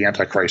that the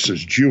Antichrist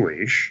is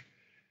Jewish,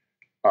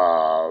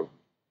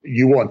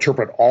 you will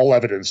interpret all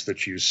evidence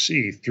that you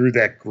see through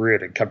that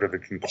grid and come to the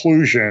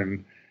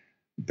conclusion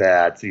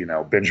that,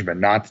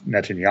 Benjamin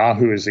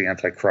Netanyahu is the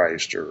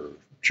Antichrist, or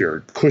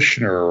Jared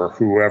Kushner, or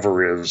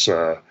whoever is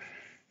an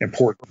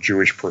important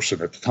Jewish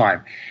person at the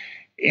time.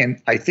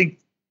 And I think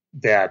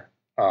that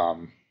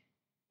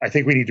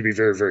we need to be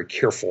very, very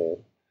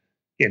careful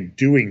in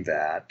doing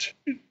that.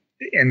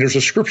 And there's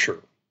a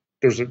scripture.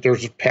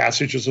 There's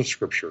passages of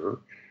scripture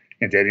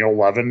in Daniel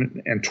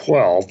 11 and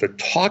 12 that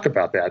talk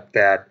about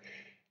that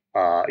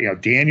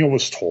Daniel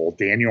was told,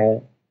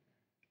 Daniel,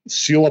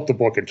 seal up the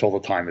book until the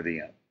time of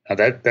the end. Now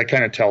that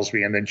kind of tells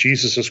me, and then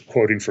Jesus is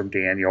quoting from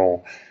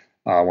Daniel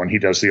when he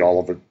does the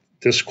Olivet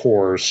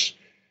Discourse.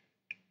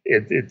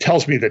 It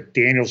tells me that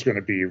Daniel's going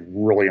to be a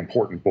really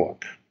important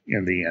book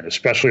in the end,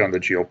 especially on the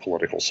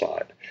geopolitical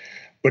side.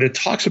 But it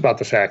talks about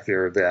the fact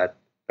there that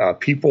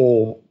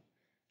people,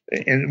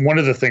 and one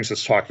of the things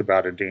that's talked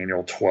about in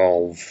Daniel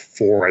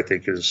 12:4, I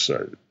think, is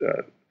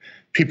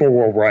people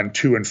will run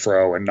to and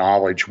fro and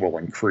knowledge will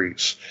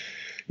increase.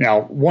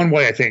 Now, one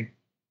way I think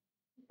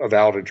a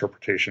valid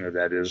interpretation of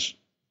that is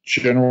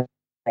general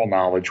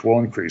knowledge will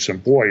increase.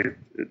 And boy,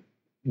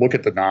 look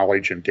at the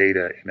knowledge and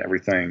data and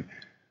everything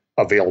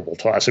available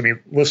to us.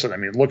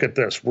 Look at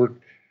this.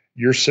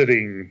 You're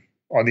sitting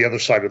on the other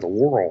side of the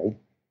world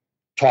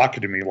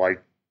talking to me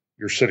like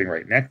you're sitting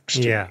right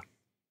next to me.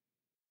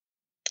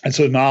 And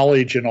so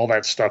knowledge and all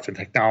that stuff and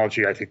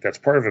technology, I think that's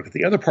part of it. But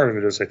the other part of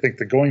it is, I think,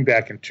 the going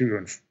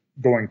to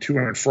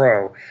and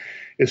fro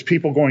is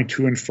people going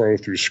to and fro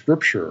through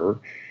scripture.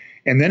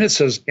 And then it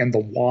says, and the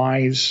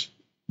wise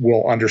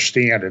will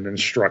understand and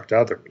instruct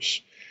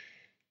others.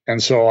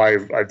 And so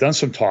I've done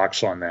some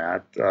talks on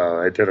that.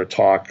 I did a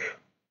talk,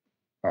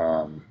 it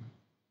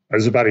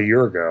was about a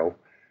year ago,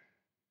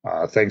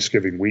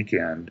 Thanksgiving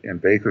weekend in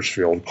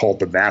Bakersfield, called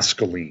The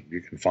Masculine.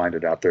 You can find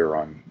it out there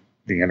on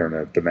the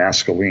internet, The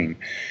Masculine.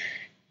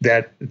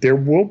 That there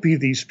will be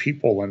these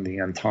people in the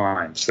end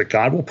times that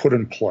God will put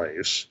in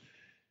place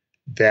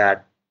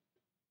that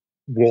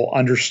will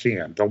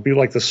understand. They'll be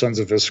like the sons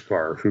of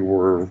Issachar, who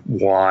were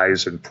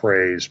wise and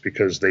praised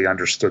because they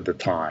understood the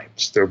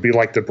times. They'll be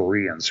like the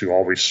Bereans, who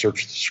always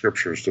searched the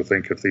scriptures to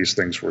think if these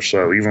things were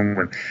so, even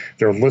when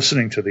they're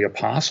listening to the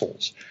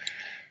apostles.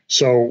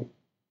 So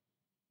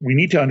we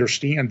need to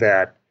understand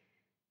that,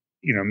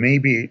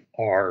 maybe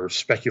our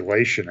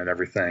speculation and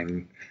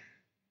everything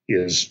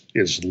is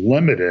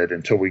limited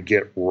until we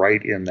get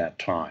right in that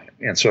time.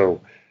 And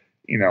so,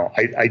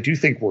 I do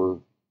think we're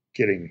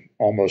getting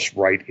almost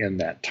right in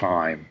that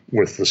time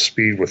with the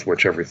speed with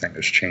which everything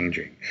is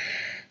changing.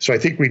 So I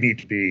think we need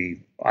to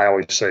I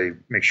always say,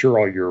 make sure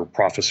all your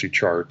prophecy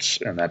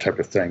charts and that type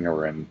of thing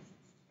are in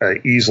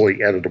easily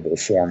editable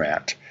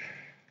format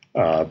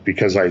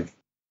because I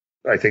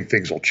think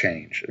things will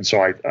change, and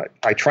so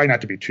I try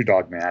not to be too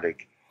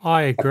dogmatic.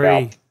 I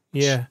agree.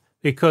 Yeah,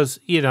 because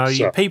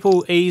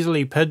people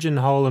easily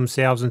pigeonhole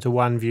themselves into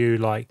one view,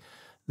 like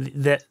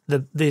that.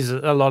 There's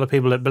a lot of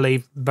people that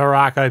believe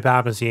Barack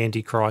Obama's the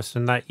Antichrist,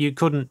 and that you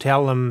couldn't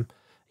tell them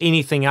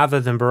anything other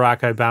than Barack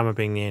Obama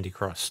being the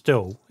Antichrist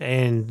still.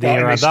 And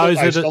there are those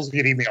that still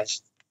get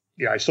emails.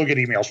 Yeah, I still get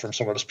emails from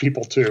some of those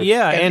people too.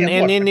 Yeah, and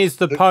then there's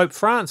the Pope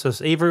Francis.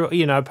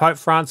 Pope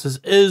Francis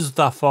is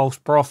the false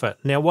prophet.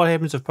 Now, what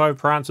happens if Pope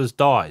Francis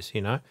dies,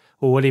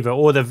 or whatever?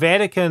 Or the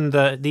Vatican,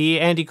 the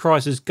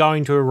Antichrist is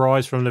going to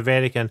arise from the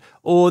Vatican,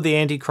 or the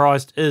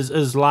Antichrist is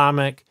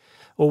Islamic,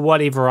 or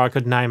whatever. I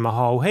could name a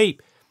whole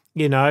heap,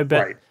 But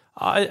right.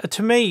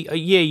 To me,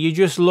 you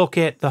just look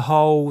at the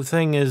whole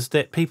thing is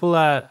that people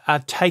are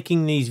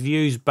taking these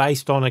views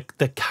based on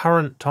the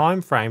current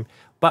time frame.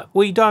 But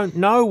we don't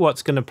know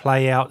what's going to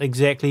play out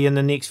exactly in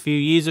the next few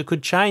years. It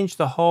could change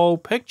the whole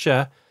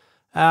picture.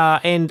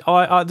 And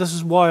this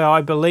is why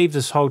I believe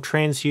this whole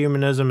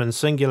transhumanism and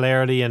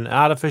singularity and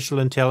artificial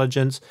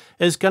intelligence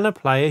is going to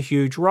play a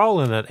huge role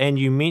in it. And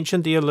you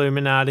mentioned the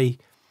Illuminati,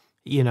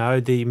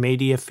 the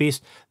media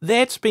fest.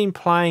 That's been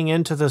playing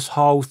into this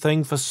whole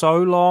thing for so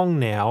long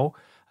now,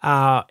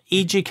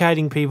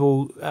 educating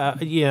people,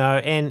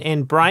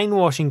 and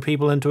brainwashing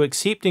people into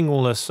accepting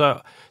all this.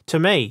 So to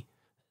me,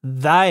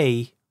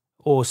 they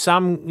or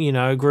some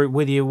group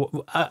with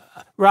you,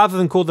 rather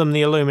than call them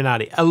the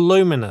Illuminati,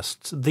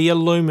 Illuminists, the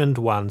illumined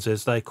ones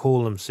as they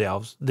call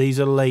themselves, these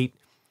elite,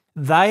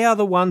 they are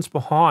the ones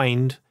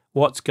behind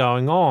what's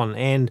going on.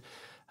 And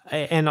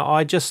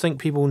I just think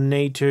people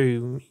need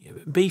to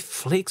be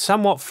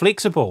somewhat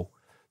flexible,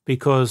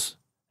 because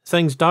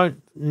things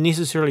don't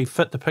necessarily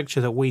fit the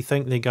picture that we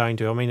think they're going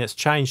to. I mean, it's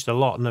changed a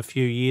lot in a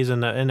few years,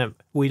 and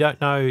we don't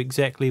know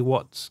exactly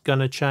what's going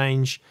to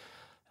change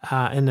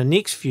in the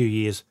next few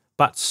years,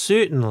 but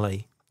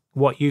certainly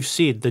what you've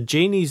said, the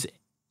genie's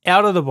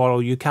out of the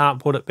bottle, you can't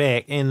put it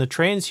back, and the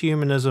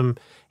transhumanism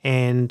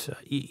and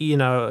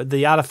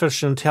the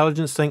artificial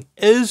intelligence thing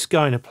is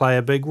going to play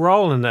a big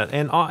role in it.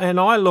 And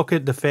I look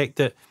at the fact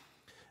that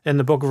in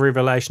the book of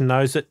Revelation,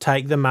 those that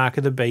take the mark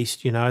of the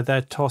beast,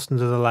 they're tossed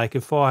into the lake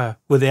of fire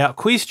without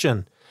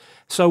question.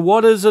 So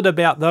what is it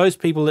about those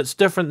people that's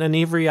different than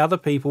every other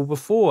people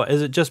before?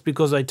 Is it just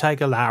because they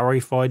take a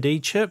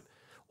RFID chip?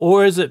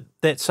 Or is it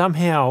that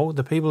somehow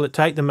the people that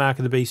take the mark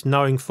of the beast,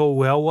 knowing full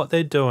well what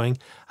they're doing,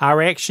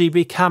 are actually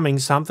becoming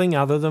something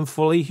other than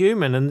fully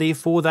human, and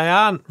therefore they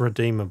aren't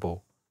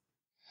redeemable?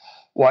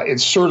 Well,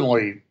 it's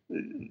certainly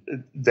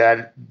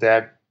that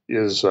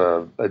is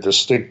a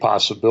distinct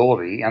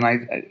possibility,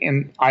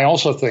 and I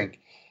also think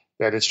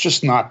that it's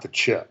just not the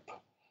chip.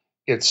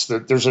 It's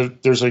that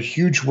there's a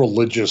huge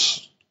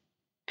religious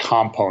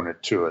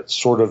component to it,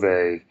 sort of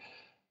a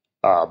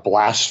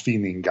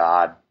blaspheming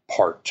God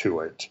part to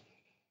it,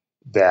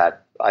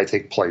 that I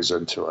think plays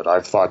into it.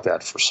 I've thought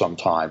that for some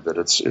time, that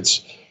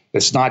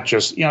it's not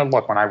just,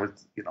 look, when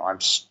I'm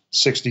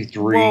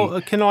 63.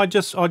 Well, I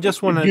just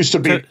want to, it used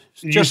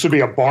to be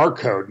a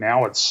barcode.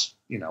 Now it's,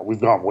 we've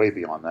gone way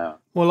beyond that.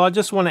 Well, I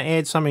just want to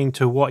add something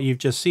to what you've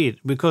just said,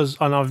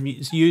 and I've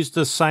used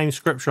the same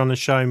scripture on the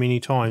show many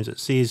times.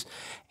 It says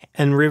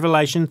in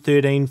Revelation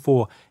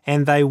 13:4,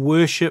 and they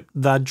worship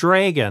the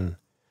dragon,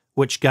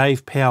 which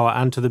gave power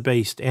unto the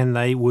beast, and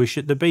they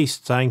worship the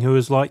beast, saying, who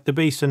is like the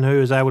beast and who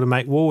is able to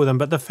make war with him.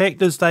 But the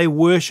fact is they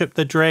worship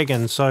the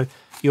dragon. So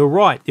you're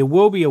right, there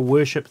will be a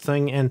worship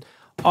thing, and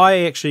I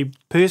actually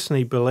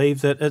personally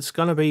believe that it's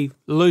going to be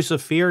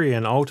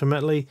Luciferian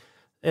ultimately.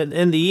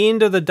 In the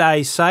end of the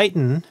day,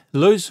 Satan,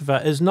 Lucifer,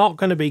 is not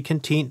going to be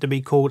content to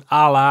be called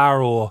Allah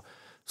or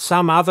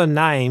some other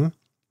name.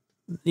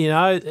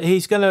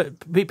 He's going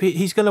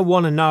to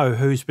want to know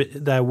who's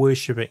they're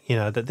worshiping,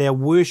 that they're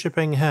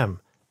worshiping him.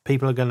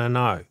 People are going to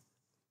know.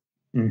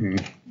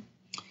 Mm-hmm.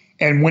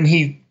 And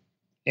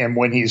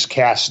when he's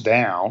cast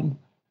down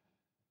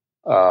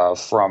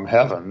from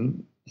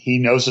heaven, he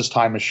knows his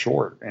time is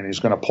short, and he's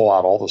going to pull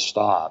out all the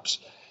stops.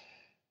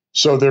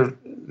 So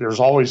there's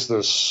always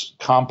this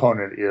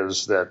component,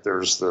 is that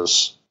there's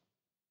this,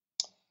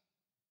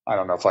 I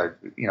don't know if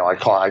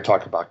I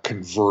talk about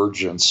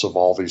convergence of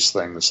all these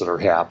things that are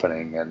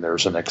happening, and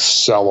there's an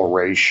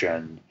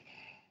acceleration.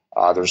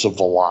 There's a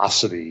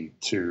velocity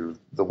to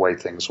the way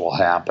things will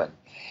happen.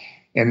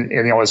 And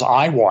as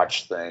I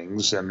watch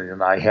things,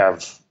 and I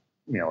have,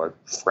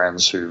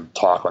 friends who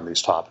talk on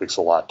these topics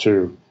a lot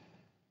too,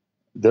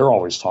 they're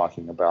always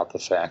talking about the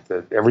fact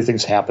that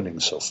everything's happening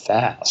so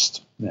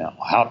fast. Now,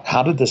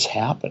 how did this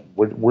happen?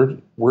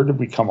 Where did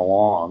we come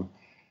along?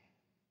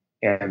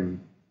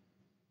 And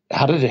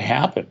how did it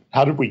happen?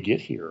 How did we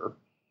get here?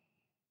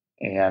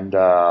 And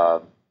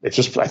it's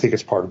just, I think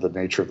it's part of the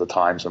nature of the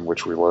times in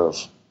which we live.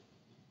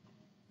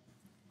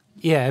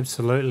 Yeah,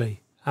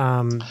 absolutely.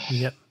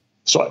 Yep.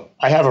 So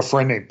I have a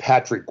friend named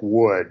Patrick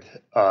Wood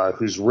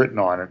who's written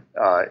on it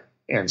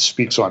and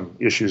speaks on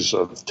issues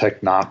of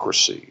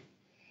technocracy,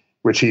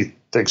 which he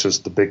thinks is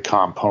the big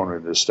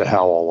component as to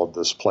how all of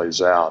this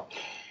plays out.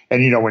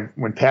 And,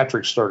 when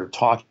Patrick started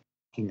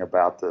talking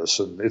about this,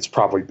 and it's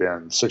probably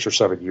been 6 or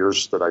 7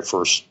 years that I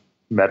first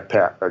met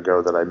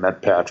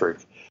Patrick.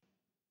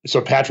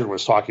 So Patrick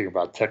was talking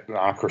about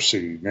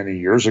technocracy many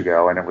years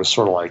ago, and it was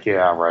sort of like,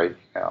 yeah, right.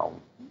 I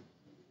don't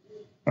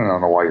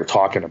know why you're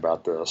talking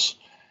about this.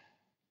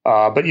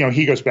 But,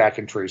 he goes back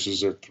and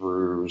traces it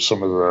through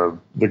some of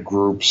the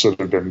groups that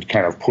have been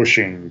kind of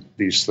pushing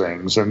these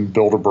things, and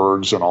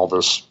Bilderbergs and all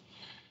this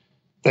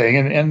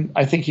thing. And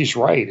I think he's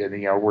right.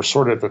 And, we're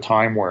sort of at the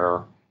time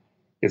where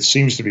it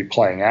seems to be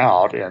playing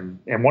out. And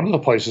one of the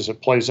places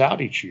it plays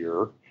out each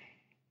year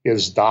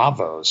is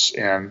Davos.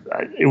 And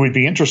it would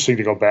be interesting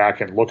to go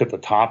back and look at the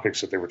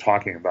topics that they were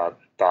talking about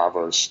at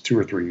Davos 2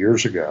 or 3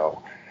 years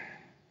ago,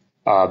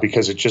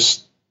 because it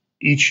just,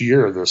 each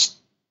year, this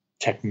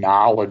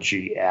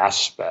technology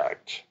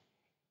aspect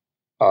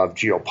of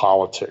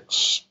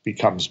geopolitics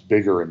becomes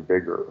bigger and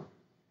bigger.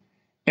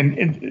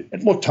 And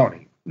look,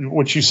 Tony,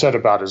 what you said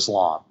about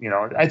Islam,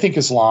 I think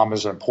Islam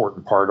is an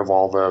important part of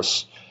all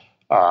this.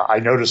 I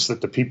noticed that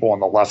the people on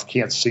the left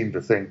can't seem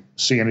to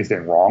see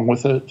anything wrong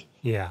with it.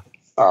 Yeah.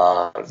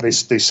 They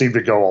seem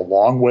to go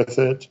along with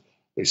it.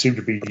 They seem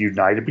to be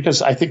united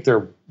because I think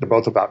they're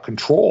both about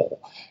control.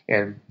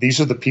 And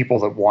these are the people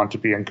that want to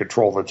be in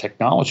control of the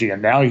technology.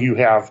 And now you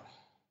have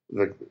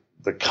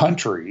the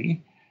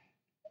country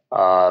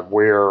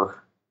where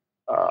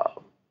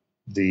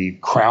the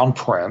crown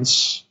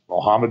prince,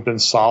 Mohammed bin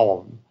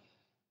Salman,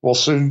 will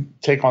soon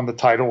take on the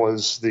title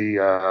as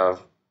the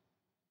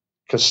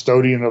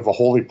custodian of the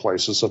holy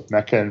places of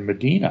Mecca and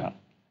Medina.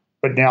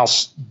 But now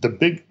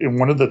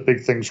one of the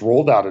big things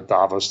rolled out at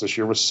Davos this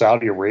year was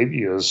Saudi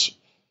Arabia's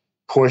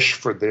push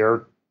for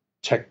their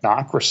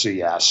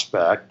technocracy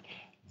aspect,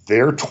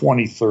 their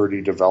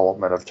 2030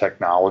 development of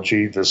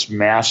technology, this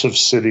massive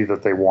city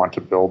that they want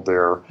to build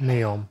there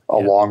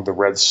along the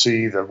Red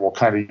Sea that will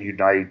kind of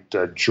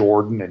unite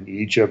Jordan and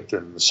Egypt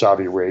and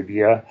Saudi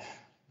Arabia.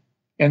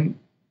 And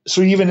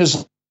so even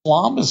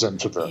Islam is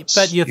into this.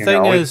 But your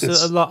thing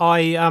is,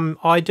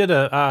 I did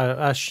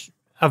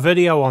a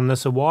video on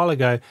this a while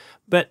ago,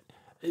 but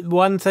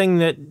one thing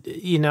that,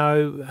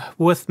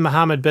 with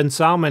Mohammed bin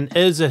Salman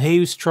is that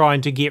he was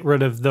trying to get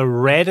rid of the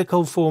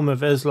radical form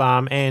of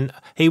Islam, and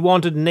he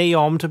wanted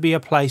Neom to be a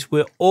place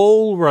where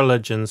all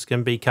religions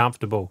can be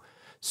comfortable.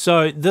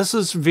 So this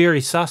is very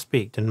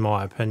suspect, in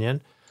my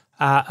opinion.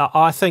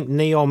 I think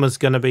Neom is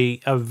going to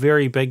be a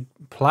very big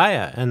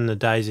player in the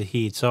days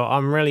ahead. So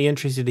I'm really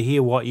interested to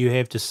hear what you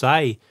have to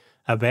say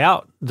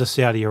about the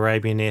Saudi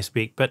Arabian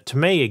aspect. But to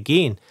me,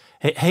 again,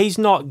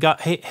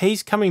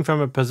 he's coming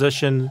from a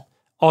position,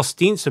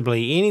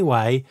 ostensibly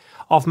anyway,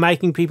 of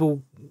making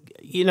people,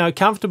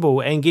 comfortable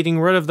and getting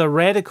rid of the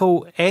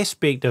radical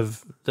aspect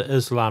of the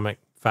Islamic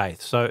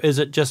faith. So is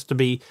it just to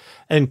be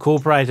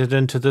incorporated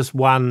into this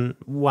one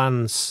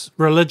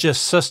religious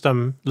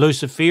system,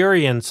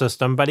 Luciferian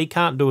system, but he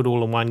can't do it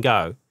all in one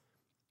go?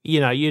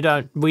 We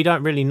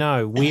don't really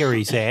know where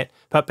he's at,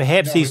 but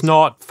perhaps he's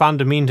not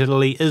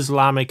fundamentally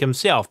Islamic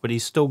himself, but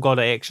he's still got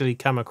to actually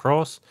come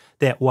across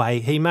that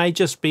way. He may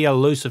just be a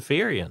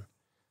Luciferian.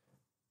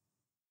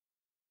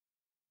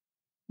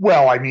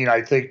 Well,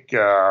 I think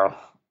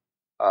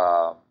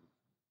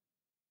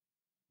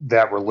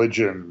that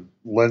religion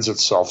lends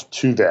itself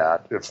to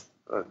that. If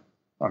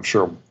I'm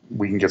sure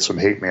we can get some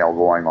hate mail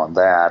going on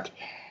that,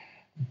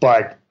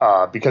 but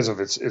because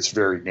of its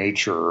very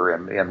nature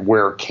and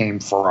where it came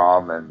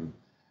from, and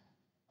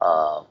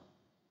I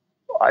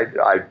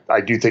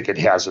do think it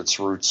has its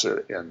roots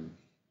in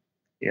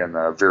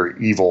a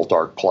very evil,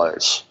 dark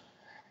place,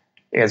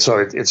 and so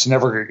it's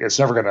never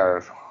going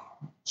to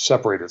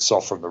separate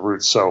itself from the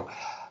roots. So,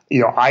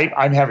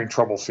 I'm having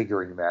trouble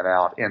figuring that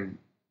out. And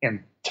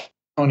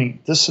Tony,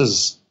 this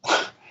is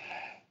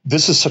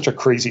such a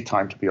crazy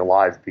time to be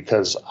alive,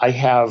 because I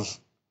have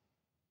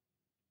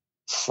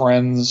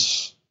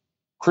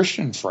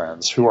Christian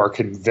friends, who are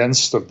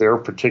convinced of their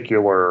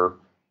particular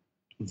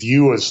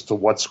view as to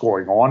what's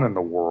going on in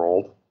the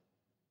world.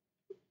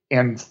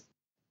 And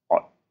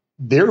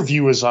their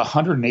view is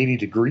 180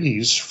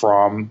 degrees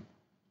from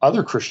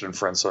other Christian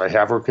friends that I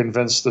have, who are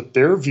convinced that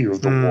their view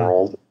of the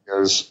world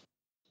is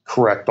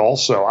correct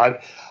also.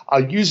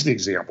 I'll use the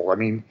example.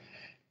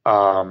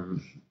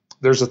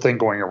 There's a thing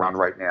going around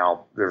right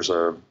now. There's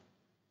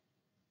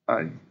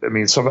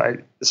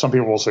some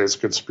people will say it's a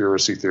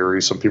conspiracy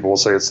theory. Some people will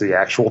say it's the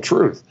actual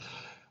truth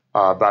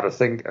about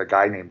a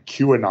guy named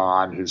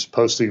QAnon, who's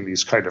posting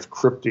these kind of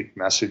cryptic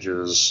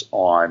messages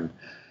on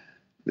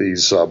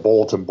these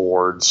bulletin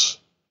boards,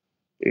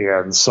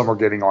 and some are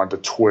getting onto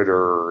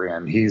Twitter,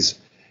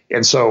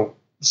 and so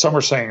some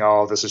are saying,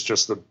 oh, this is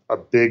just a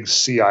big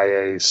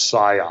CIA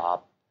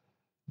psyop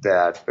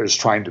that is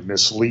trying to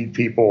mislead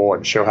people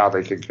and show how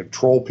they can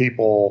control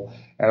people.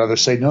 And others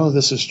say, no,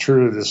 this is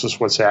true. This is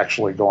what's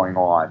actually going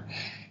on.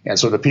 And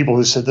so the people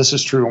who said this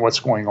is true and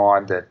what's going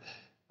on, that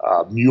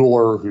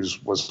Mueller, who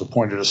was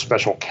appointed a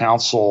special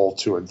counsel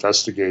to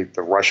investigate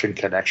the Russian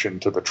connection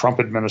to the Trump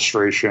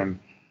administration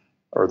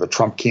or the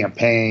Trump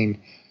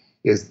campaign,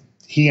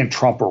 he and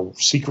Trump are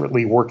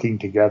secretly working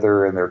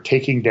together, and they're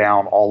taking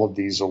down all of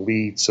these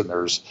elites, and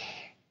there's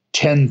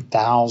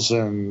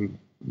 10,000,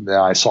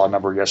 I saw a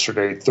number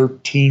yesterday,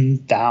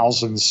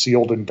 13,000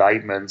 sealed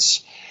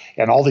indictments,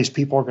 and all these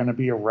people are going to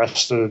be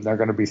arrested, and they're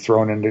going to be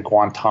thrown into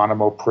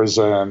Guantanamo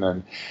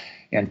prison,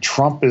 and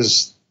Trump,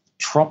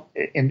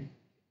 and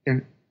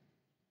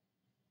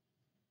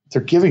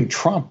they're giving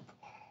Trump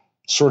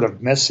sort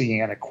of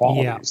messianic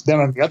qualities. Yeah.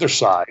 Then on the other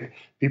side,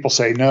 people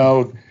say,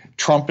 no,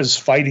 Trump is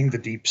fighting the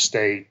deep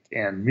state,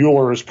 and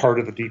Mueller is part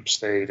of the deep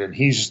state, and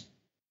he's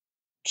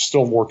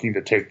still working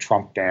to take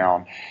Trump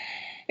down.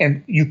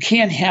 And you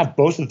can't have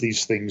both of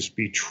these things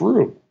be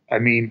true. I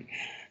mean,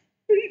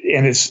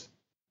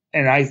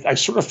 and I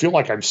sort of feel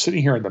like I'm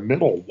sitting here in the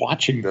middle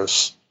watching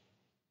this,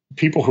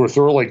 people who are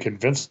thoroughly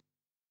convinced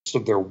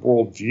of their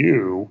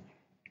worldview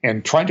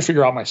and trying to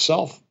figure out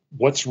myself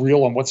what's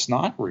real and what's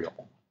not real.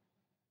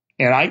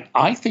 And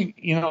I think,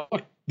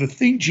 the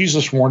thing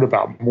Jesus warned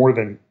about more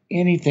than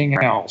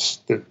anything else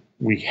that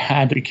we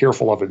had to be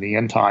careful of in the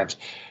end times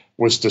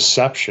was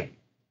deception.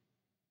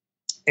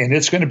 And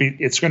it's going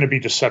to be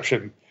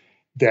deception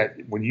that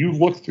when you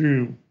look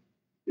through,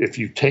 if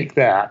you take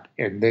that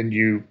and then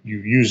you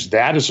use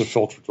that as a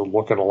filter to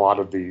look at a lot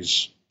of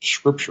these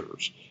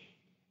scriptures,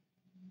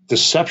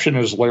 deception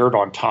is layered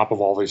on top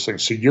of all these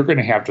things. So you're going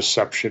to have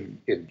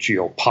deception in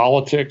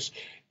geopolitics.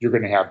 You're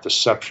going to have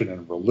deception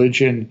in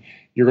religion.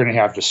 You're going to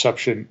have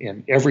deception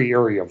in every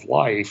area of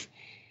life.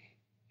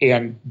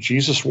 And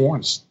Jesus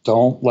warns,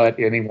 don't let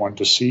anyone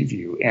deceive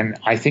you. And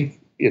I think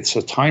it's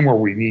a time where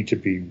we need to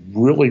be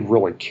really,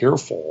 really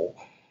careful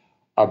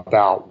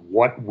about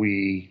what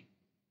we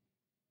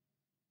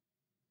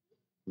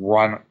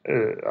run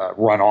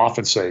off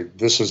and say,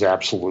 this is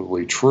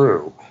absolutely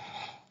true.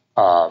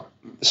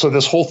 So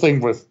this whole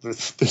thing with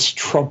this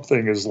Trump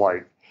thing is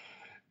like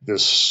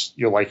this,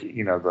 I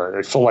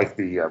feel like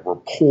the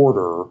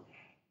reporter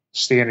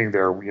standing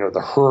there,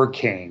 the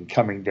hurricane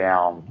coming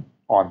down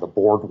on the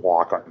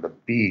boardwalk on the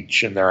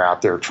beach, and they're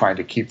out there trying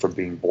to keep from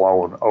being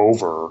blown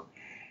over,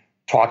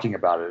 talking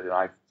about it. And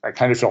I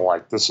kind of feel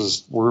like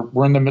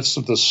we're in the midst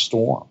of this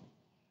storm.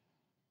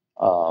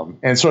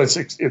 And so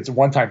it's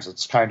one times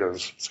it's kind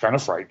of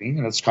frightening,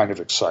 and it's kind of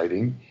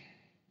exciting.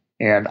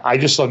 And I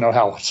just don't know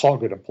how it's all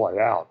going to play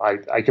out.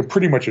 I can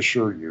pretty much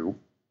assure you,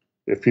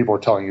 if people are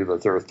telling you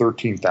that there are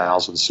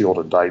 13,000 sealed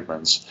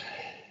indictments,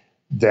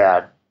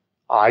 that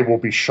I will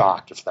be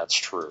shocked if that's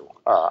true.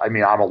 I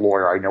mean, I'm a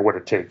lawyer. I know what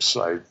it takes.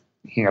 I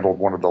handled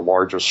one of the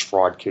largest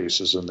fraud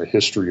cases in the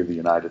history of the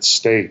United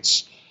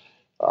States,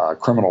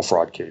 criminal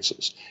fraud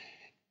cases.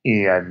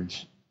 And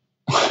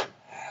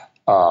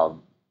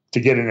to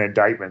get an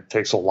indictment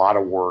takes a lot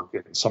of work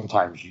and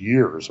sometimes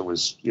years.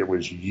 It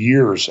was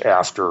years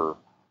after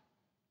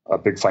a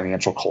big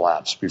financial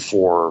collapse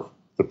before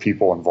the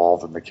people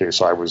involved in the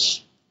case I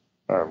was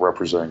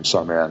representing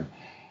some in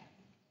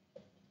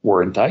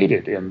were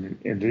indicted. And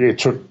it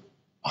took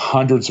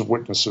hundreds of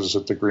witnesses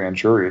at the grand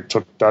jury. It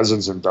took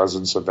dozens and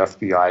dozens of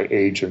FBI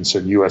agents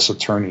and U.S.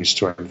 attorneys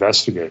to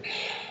investigate.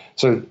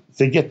 So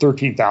they get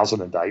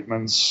 13,000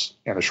 indictments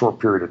in a short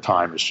period of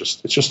time. It's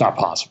just not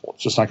possible.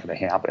 It's just not going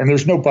to happen. And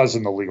there's no buzz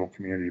in the legal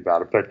community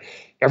about it. But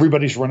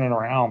everybody's running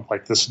around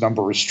like this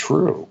number is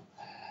true.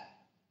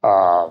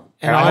 And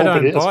I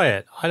don't buy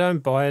it. I don't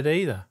buy it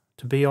either,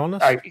 to be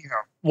honest.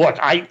 Look,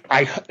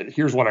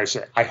 here's what I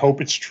say. I hope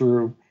it's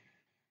true,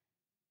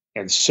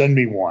 and send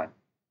me one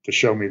to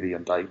show me the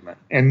indictment.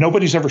 And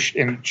nobody's ever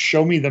and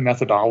show me the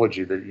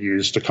methodology that you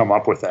used to come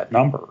up with that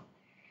number.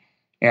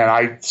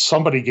 And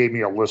somebody gave me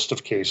a list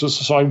of cases,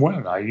 so I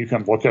went. You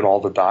can look at all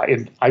the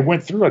and I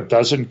went through a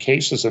dozen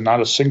cases, and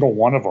not a single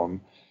one of them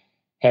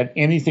had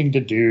anything to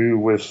do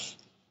with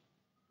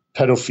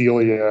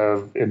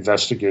pedophilia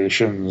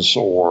investigations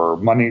or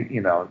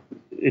money.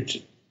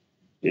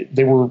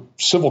 They were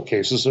civil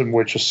cases in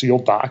which a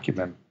sealed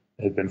document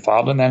had been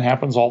filed, and that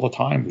happens all the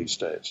time these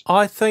days.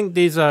 I think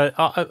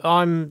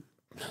I'm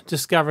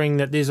discovering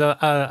that there's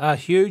a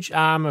huge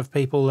arm of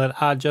people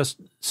that are just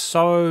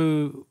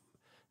so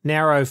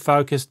narrow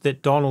focused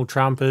that Donald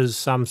Trump is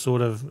some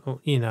sort of,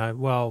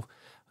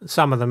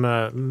 some of them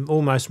are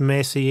almost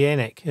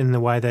messianic in the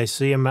way they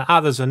see him.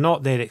 Others are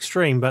not that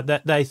extreme, but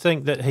that they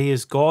think that he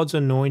is God's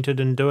anointed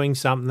and doing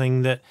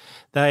something that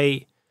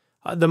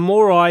the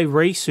more I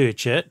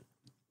research it,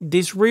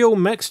 there's real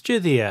mixture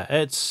there.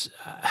 It's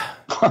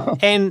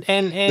and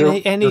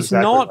he's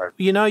not,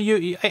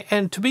 right.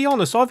 And to be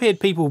honest, I've had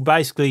people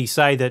basically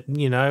say that,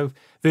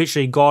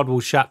 virtually God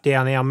will shut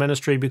down our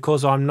ministry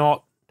because I'm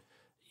not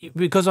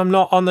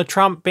on the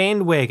Trump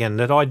bandwagon,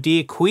 that I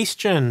dare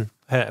question.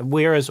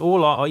 Whereas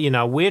all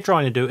we're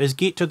trying to do is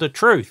get to the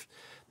truth,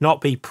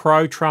 not be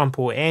pro-Trump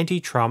or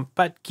anti-Trump,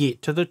 but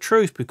get to the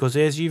truth. Because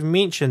as you've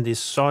mentioned, there's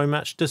so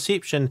much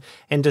deception,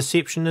 and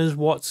deception is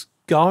what's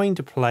going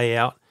to play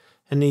out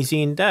in these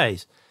end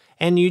days.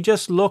 And you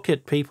just look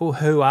at people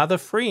who are the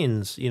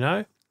friends,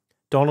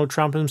 Donald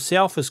Trump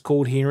himself has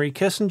called Henry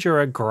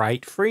Kissinger a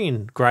great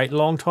friend, great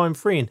longtime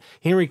friend.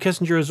 Henry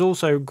Kissinger is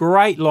also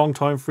great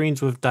longtime friends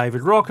with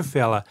David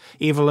Rockefeller,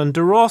 Evelyn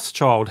de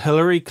Rothschild,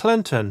 Hillary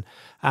Clinton,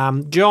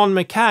 John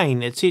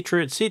McCain,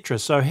 etc., etc.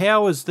 So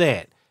how is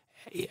that?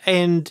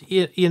 And,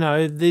 you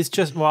know, there's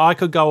just, well, I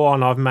could go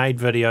on. I've made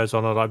videos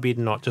on it. I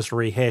better not just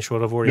rehash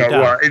what I've already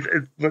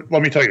done. Well,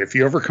 let me tell you, if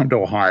you ever come to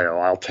Ohio,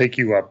 I'll take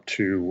you up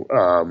to,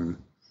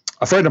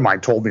 a friend of mine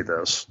told me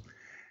this.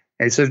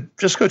 And he said,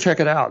 just go check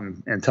it out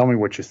and tell me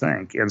what you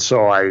think. And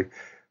so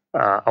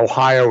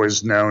Ohio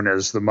is known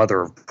as the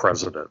mother of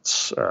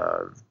presidents.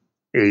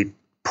 8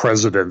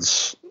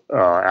 presidents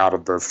out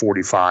of the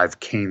 45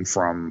 came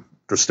from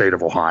the state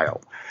of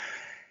Ohio.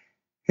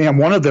 And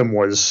one of them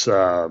was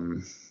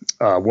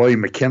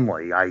William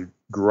McKinley. I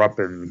grew up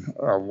in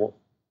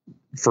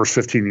first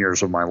 15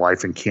 years of my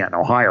life in Canton,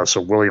 Ohio.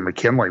 So William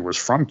McKinley was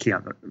from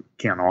Canton,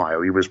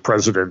 Ohio. He was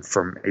president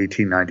from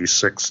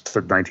 1896 to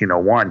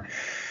 1901.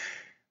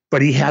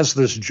 But he has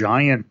this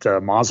giant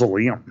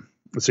mausoleum.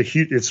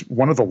 It's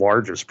one of the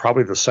largest,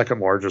 probably the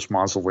second largest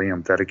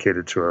mausoleum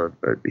dedicated to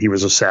he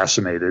was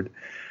assassinated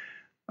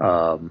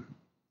in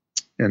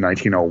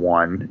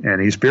 1901,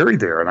 and he's buried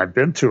there. And I've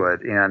been to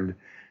it, and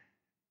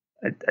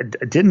I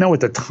didn't know at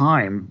the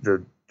time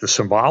the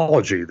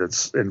symbology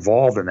that's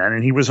involved in that.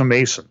 And he was a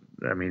Mason.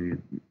 I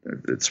mean,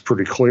 it's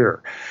pretty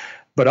clear.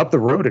 But up the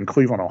road in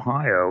Cleveland,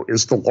 Ohio,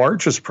 is the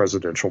largest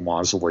presidential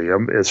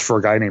mausoleum. It's for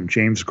a guy named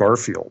James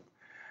Garfield,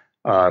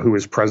 who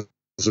was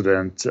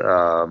president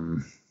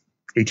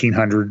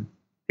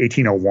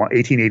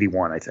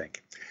 1881, I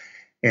think.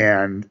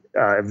 And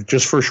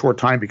just for a short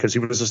time, because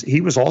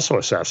he was also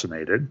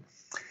assassinated.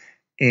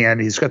 And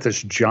he's got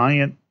this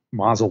giant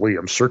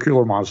mausoleum,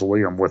 circular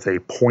mausoleum with a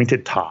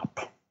pointed top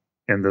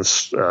in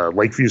this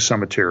Lakeview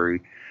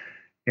Cemetery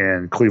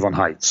in Cleveland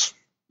Heights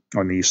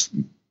on the east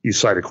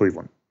side of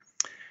Cleveland.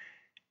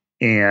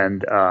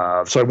 And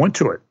so I went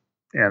to it,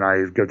 and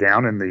I go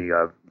down in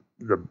the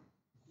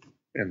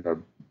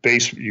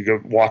basement.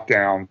 You walk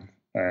down,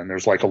 and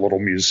there's like a little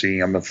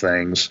museum of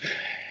things.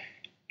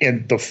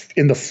 In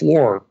the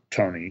floor,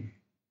 Tony,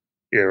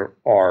 there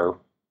are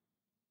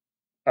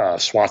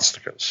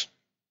swastikas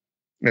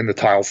in the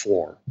tile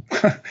floor.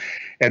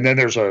 And then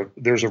there's a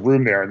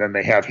room there, and then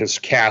they have his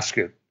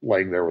casket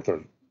laying there with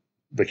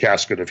the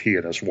casket of he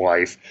and his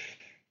wife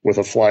with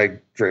a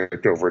flag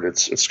draped over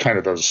it. It's kind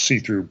of those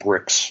see-through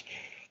bricks.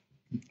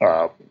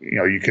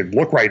 You can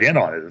look right in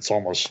on it. It's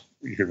almost,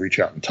 you could reach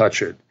out and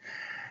touch it.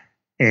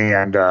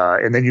 And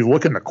then you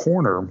look in the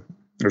corner,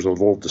 there's a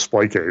little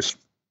display case.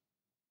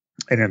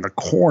 And in the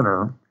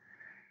corner,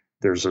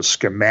 there's a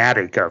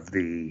schematic of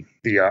the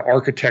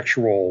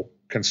architectural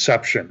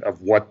conception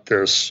of what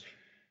this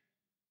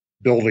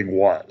building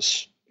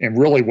was. And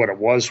really what it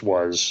was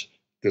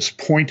this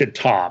pointed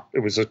top. It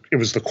was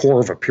the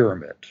core of a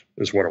pyramid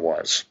is what it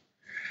was.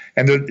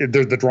 And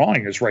the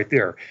drawing is right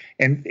there.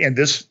 And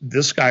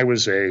this guy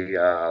was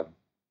a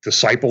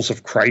Disciples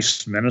of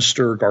Christ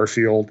minister,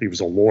 Garfield. He was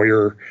a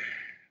lawyer.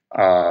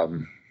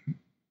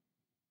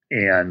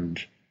 And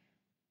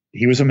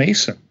he was a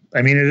Mason.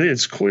 I mean,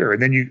 it's clear.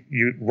 And then you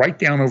right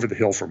down over the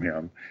hill from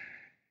him,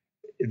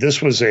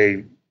 this was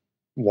a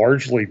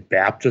largely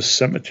Baptist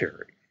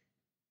cemetery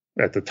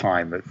at the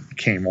time that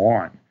came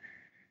on.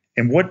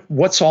 And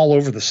what's all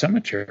over the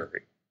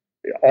cemetery?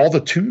 All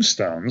the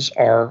tombstones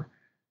are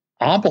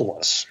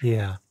obelisks.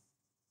 Yeah.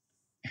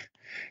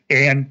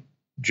 And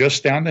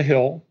just down the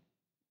hill,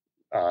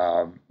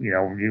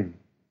 you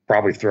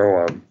probably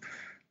throw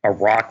a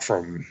rock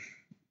from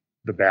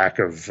the back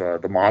of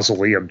the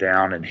mausoleum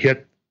down and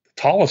hit the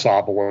tallest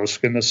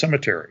obelisk in the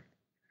cemetery,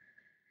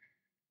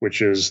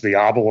 which is the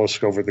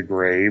obelisk over the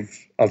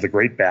grave of the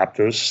great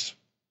Baptist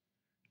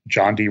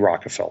John D.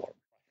 Rockefeller.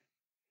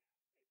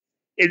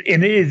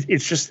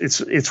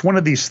 It's one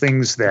of these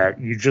things that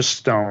you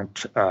just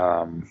don't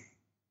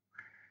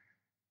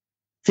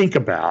think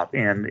about,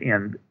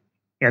 and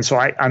so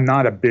I'm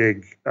not a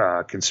big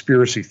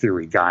conspiracy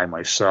theory guy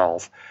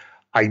myself.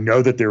 I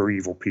know that there are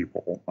evil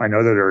people. I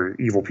know that there are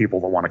evil people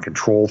that want to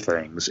control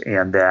things,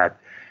 and that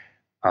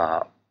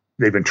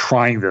they've been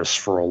trying this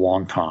for a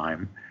long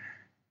time.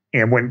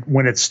 And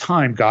when it's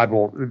time, God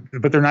will.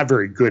 But they're not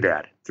very good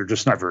at it. They're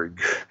just not very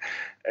good.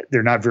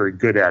 They're not very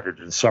good at it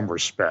in some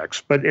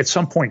respects. But at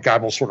some point,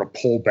 God will sort of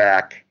pull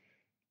back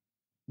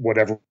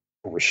whatever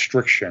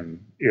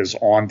restriction is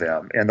on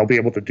them, and they'll be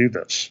able to do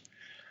this.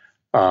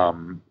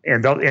 And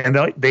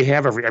they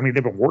have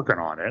they've been working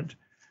on it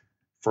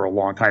for a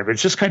long time.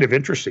 It's just kind of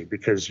interesting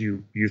because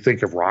you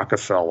think of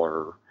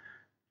Rockefeller,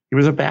 he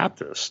was a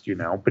Baptist,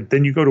 but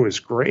then you go to his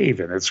grave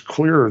and it's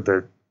clear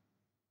that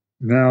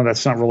no,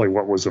 that's not really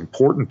what was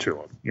important to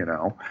him.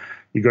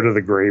 You go to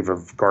the grave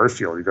of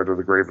Garfield, you go to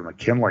the grave of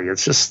McKinley.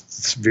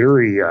 It's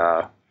very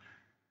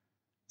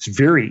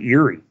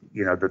eerie,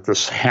 that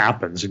this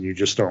happens and you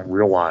just don't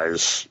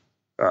realize.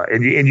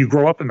 And you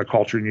grow up in the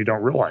culture and you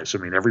don't realize. I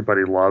mean,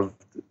 everybody loved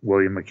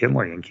William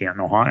McKinley in Canton,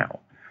 Ohio.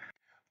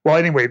 Well,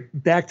 anyway,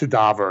 back to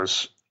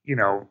Davos,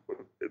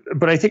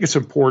 but I think it's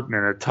important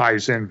and it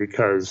ties in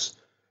because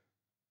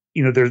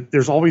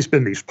there's always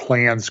been these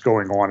plans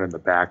going on in the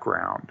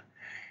background.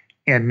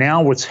 And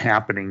now what's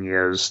happening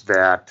is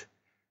that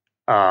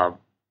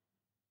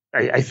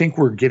I think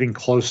we're getting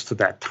close to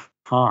that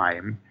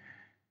time,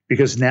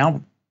 because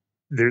now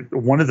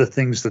one of the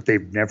things that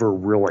they've never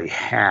really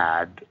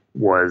had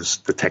was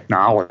the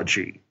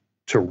technology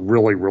to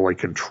really, really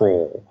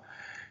control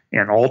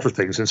and alter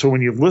things. And so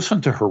when you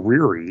listen to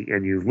Harari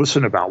and you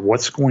listen about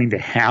what's going to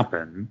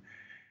happen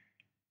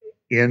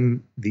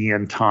in the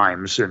end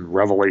times in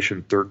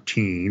Revelation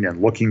 13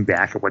 and looking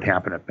back at what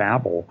happened at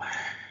Babel,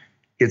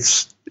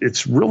 it's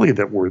really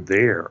that we're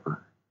there.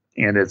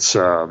 And it's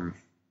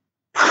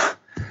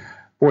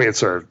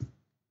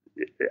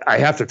I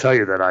have to tell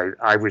you that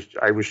I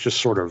was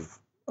just sort of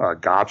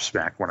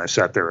gobsmacked when I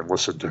sat there and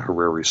listened to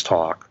Harari's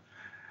talk,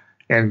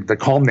 and the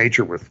calm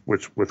nature with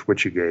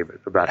which he gave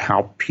it, about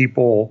how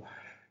people,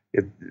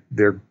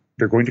 they're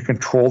going to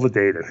control the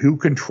data. Who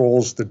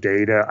controls the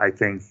data, I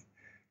think,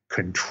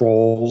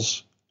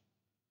 controls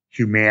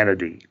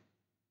humanity.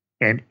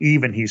 And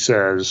even, he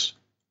says,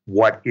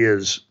 what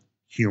is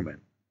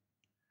human?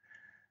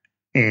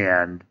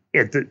 And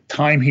at the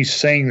time he's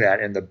saying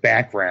that, in the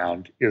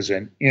background is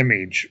an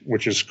image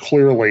which is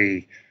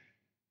clearly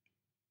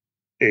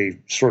a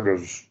sort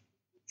of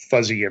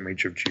fuzzy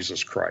image of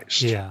Jesus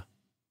Christ. Yeah.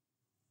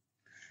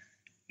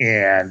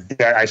 And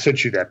I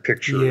sent you that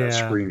picture, that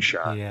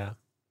screenshot. Yeah.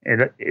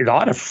 And it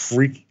ought to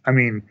freak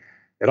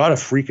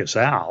us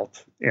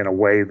out in a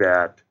way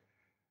that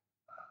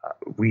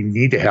we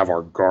need to have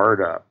our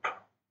guard up,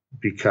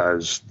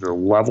 because the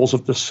levels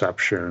of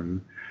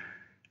deception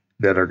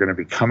that are going to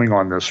be coming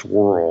on this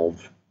world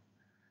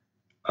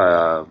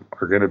are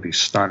going to be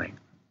stunning.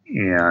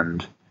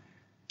 And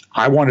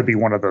I want to be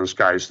one of those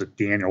guys that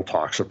Daniel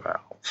talks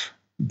about,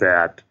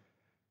 that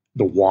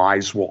the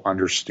wise will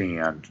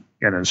understand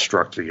and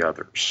instruct the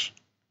others.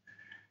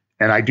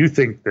 And I do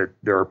think that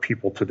there are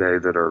people today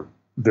that are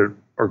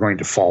going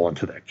to fall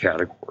into that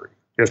category,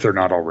 if they're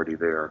not already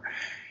there.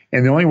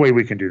 And the only way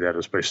we can do that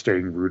is by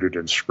staying rooted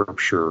in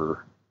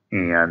Scripture,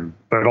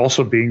 but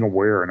also being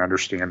aware and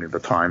understanding the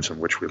times in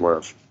which we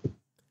live.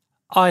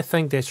 I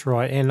think that's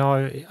right, and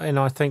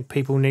I think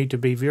people need to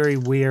be very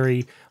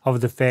wary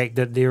of the fact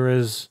that there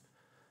is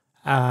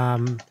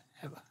an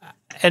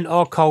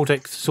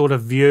occultic sort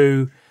of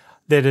view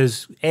that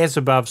is as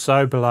above,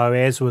 so below,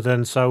 as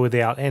within, so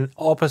without, and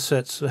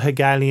opposites,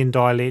 Hegelian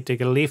dialectic,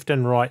 left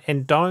and right,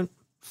 and don't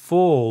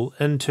fall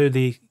into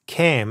the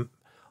camp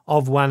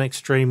of one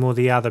extreme or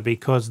the other,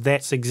 because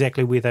that's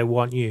exactly where they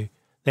want you.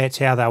 That's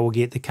how they will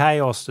get the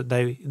chaos that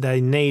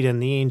they need in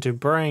the end to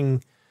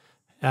bring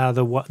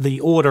the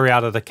order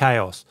out of the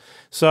chaos.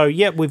 So,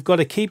 yeah, we've got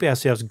to keep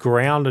ourselves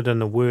grounded in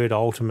the Word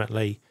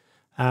ultimately.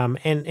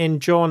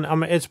 And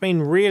John, it's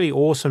been really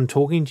awesome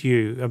talking to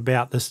you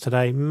about this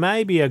today.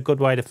 Maybe a good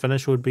way to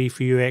finish would be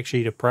for you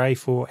actually to pray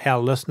for our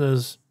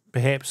listeners,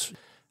 perhaps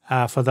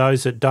for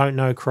those that don't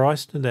know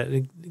Christ,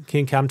 that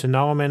can come to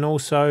know Him, and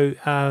also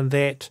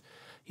that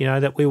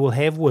we will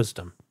have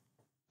wisdom.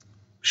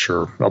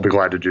 Sure, I'll be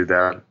glad to do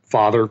that.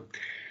 Father,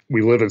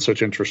 we live in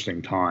such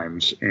interesting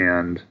times,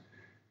 and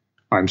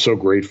I'm so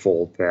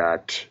grateful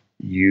that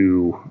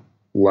you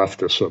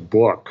left us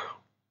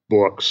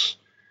books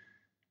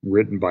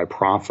written by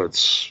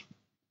prophets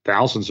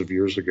thousands of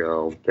years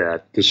ago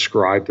that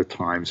describe the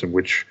times in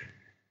which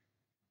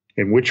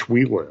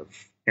we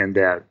live, and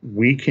that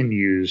we can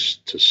use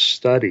to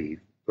study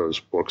those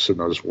books and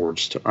those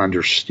words to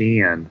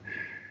understand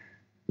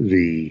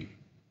the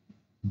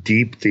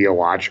deep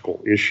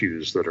theological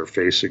issues that are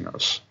facing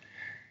us.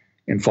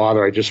 And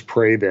Father, I just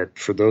pray that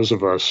for those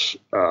of us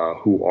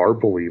who are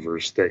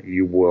believers, that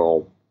you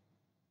will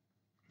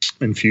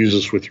infuse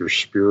us with your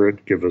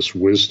Spirit, give us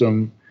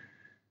wisdom,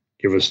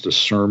 give us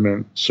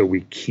discernment, so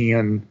we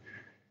can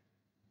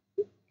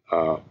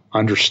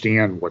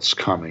understand what's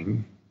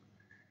coming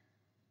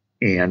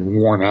and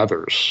warn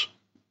others.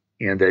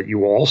 And that you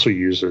will also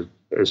use it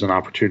as an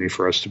opportunity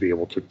for us to be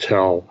able to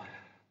tell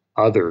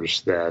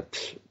others that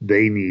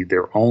they need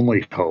their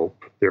only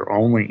hope, their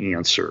only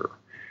answer,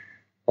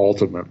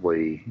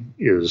 ultimately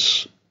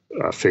is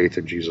faith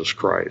in Jesus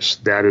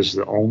Christ. That is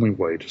the only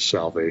way to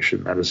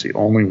salvation. That is the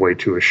only way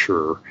to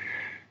assure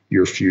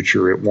your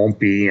future. It won't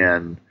be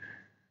in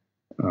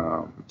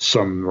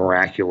some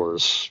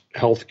miraculous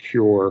health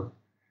cure,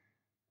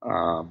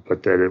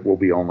 but that it will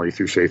be only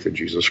through faith in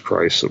Jesus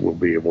Christ that we'll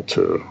be able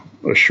to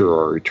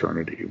assure our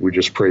eternity. We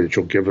just pray that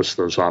you'll give us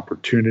those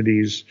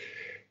opportunities.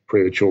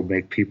 Pray that you'll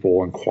make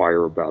people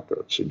inquire about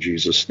this. In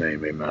Jesus'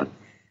 name, amen.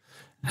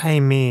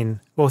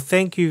 Amen. Well,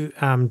 thank you,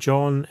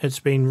 John. It's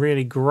been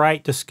really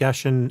great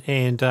discussion,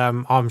 and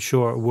I'm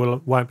sure it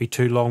won't be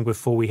too long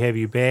before we have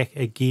you back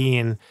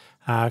again,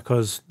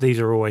 because these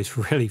are always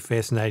really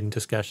fascinating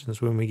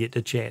discussions when we get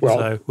to chat. Well,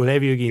 so we'll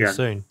have you again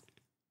soon.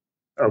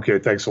 Okay,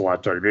 thanks a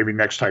lot, Tony. Maybe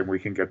next time we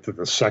can get to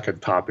the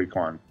second topic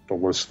on the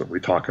list that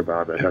we talk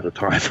about ahead of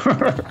time.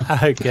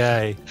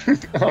 Okay.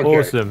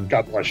 Awesome.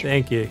 God bless you.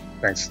 Thank you.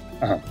 Thanks.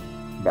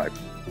 Bye.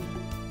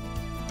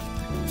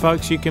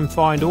 Folks, you can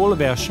find all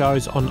of our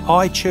shows on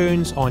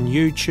iTunes, on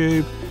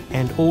YouTube.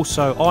 and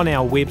also on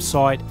our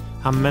website,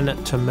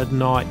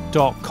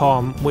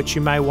 aminutetomidnight.com, which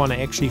you may want to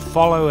actually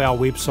follow our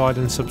website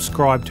and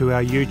subscribe to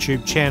our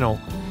YouTube channel.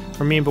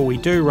 Remember, we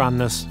do run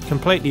this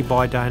completely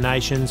by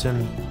donations,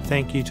 and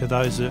thank you to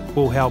those that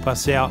will help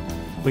us out.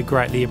 We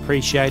greatly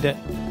appreciate it.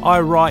 I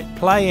write,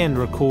 play and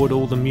record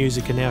all the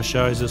music in our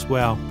shows as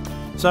well.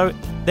 So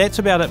that's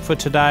about it for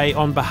today.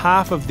 On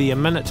behalf of the A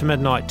Minute to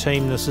Midnight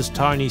team, this is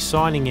Tony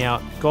signing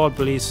out. God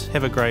bless.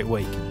 Have a great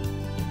week.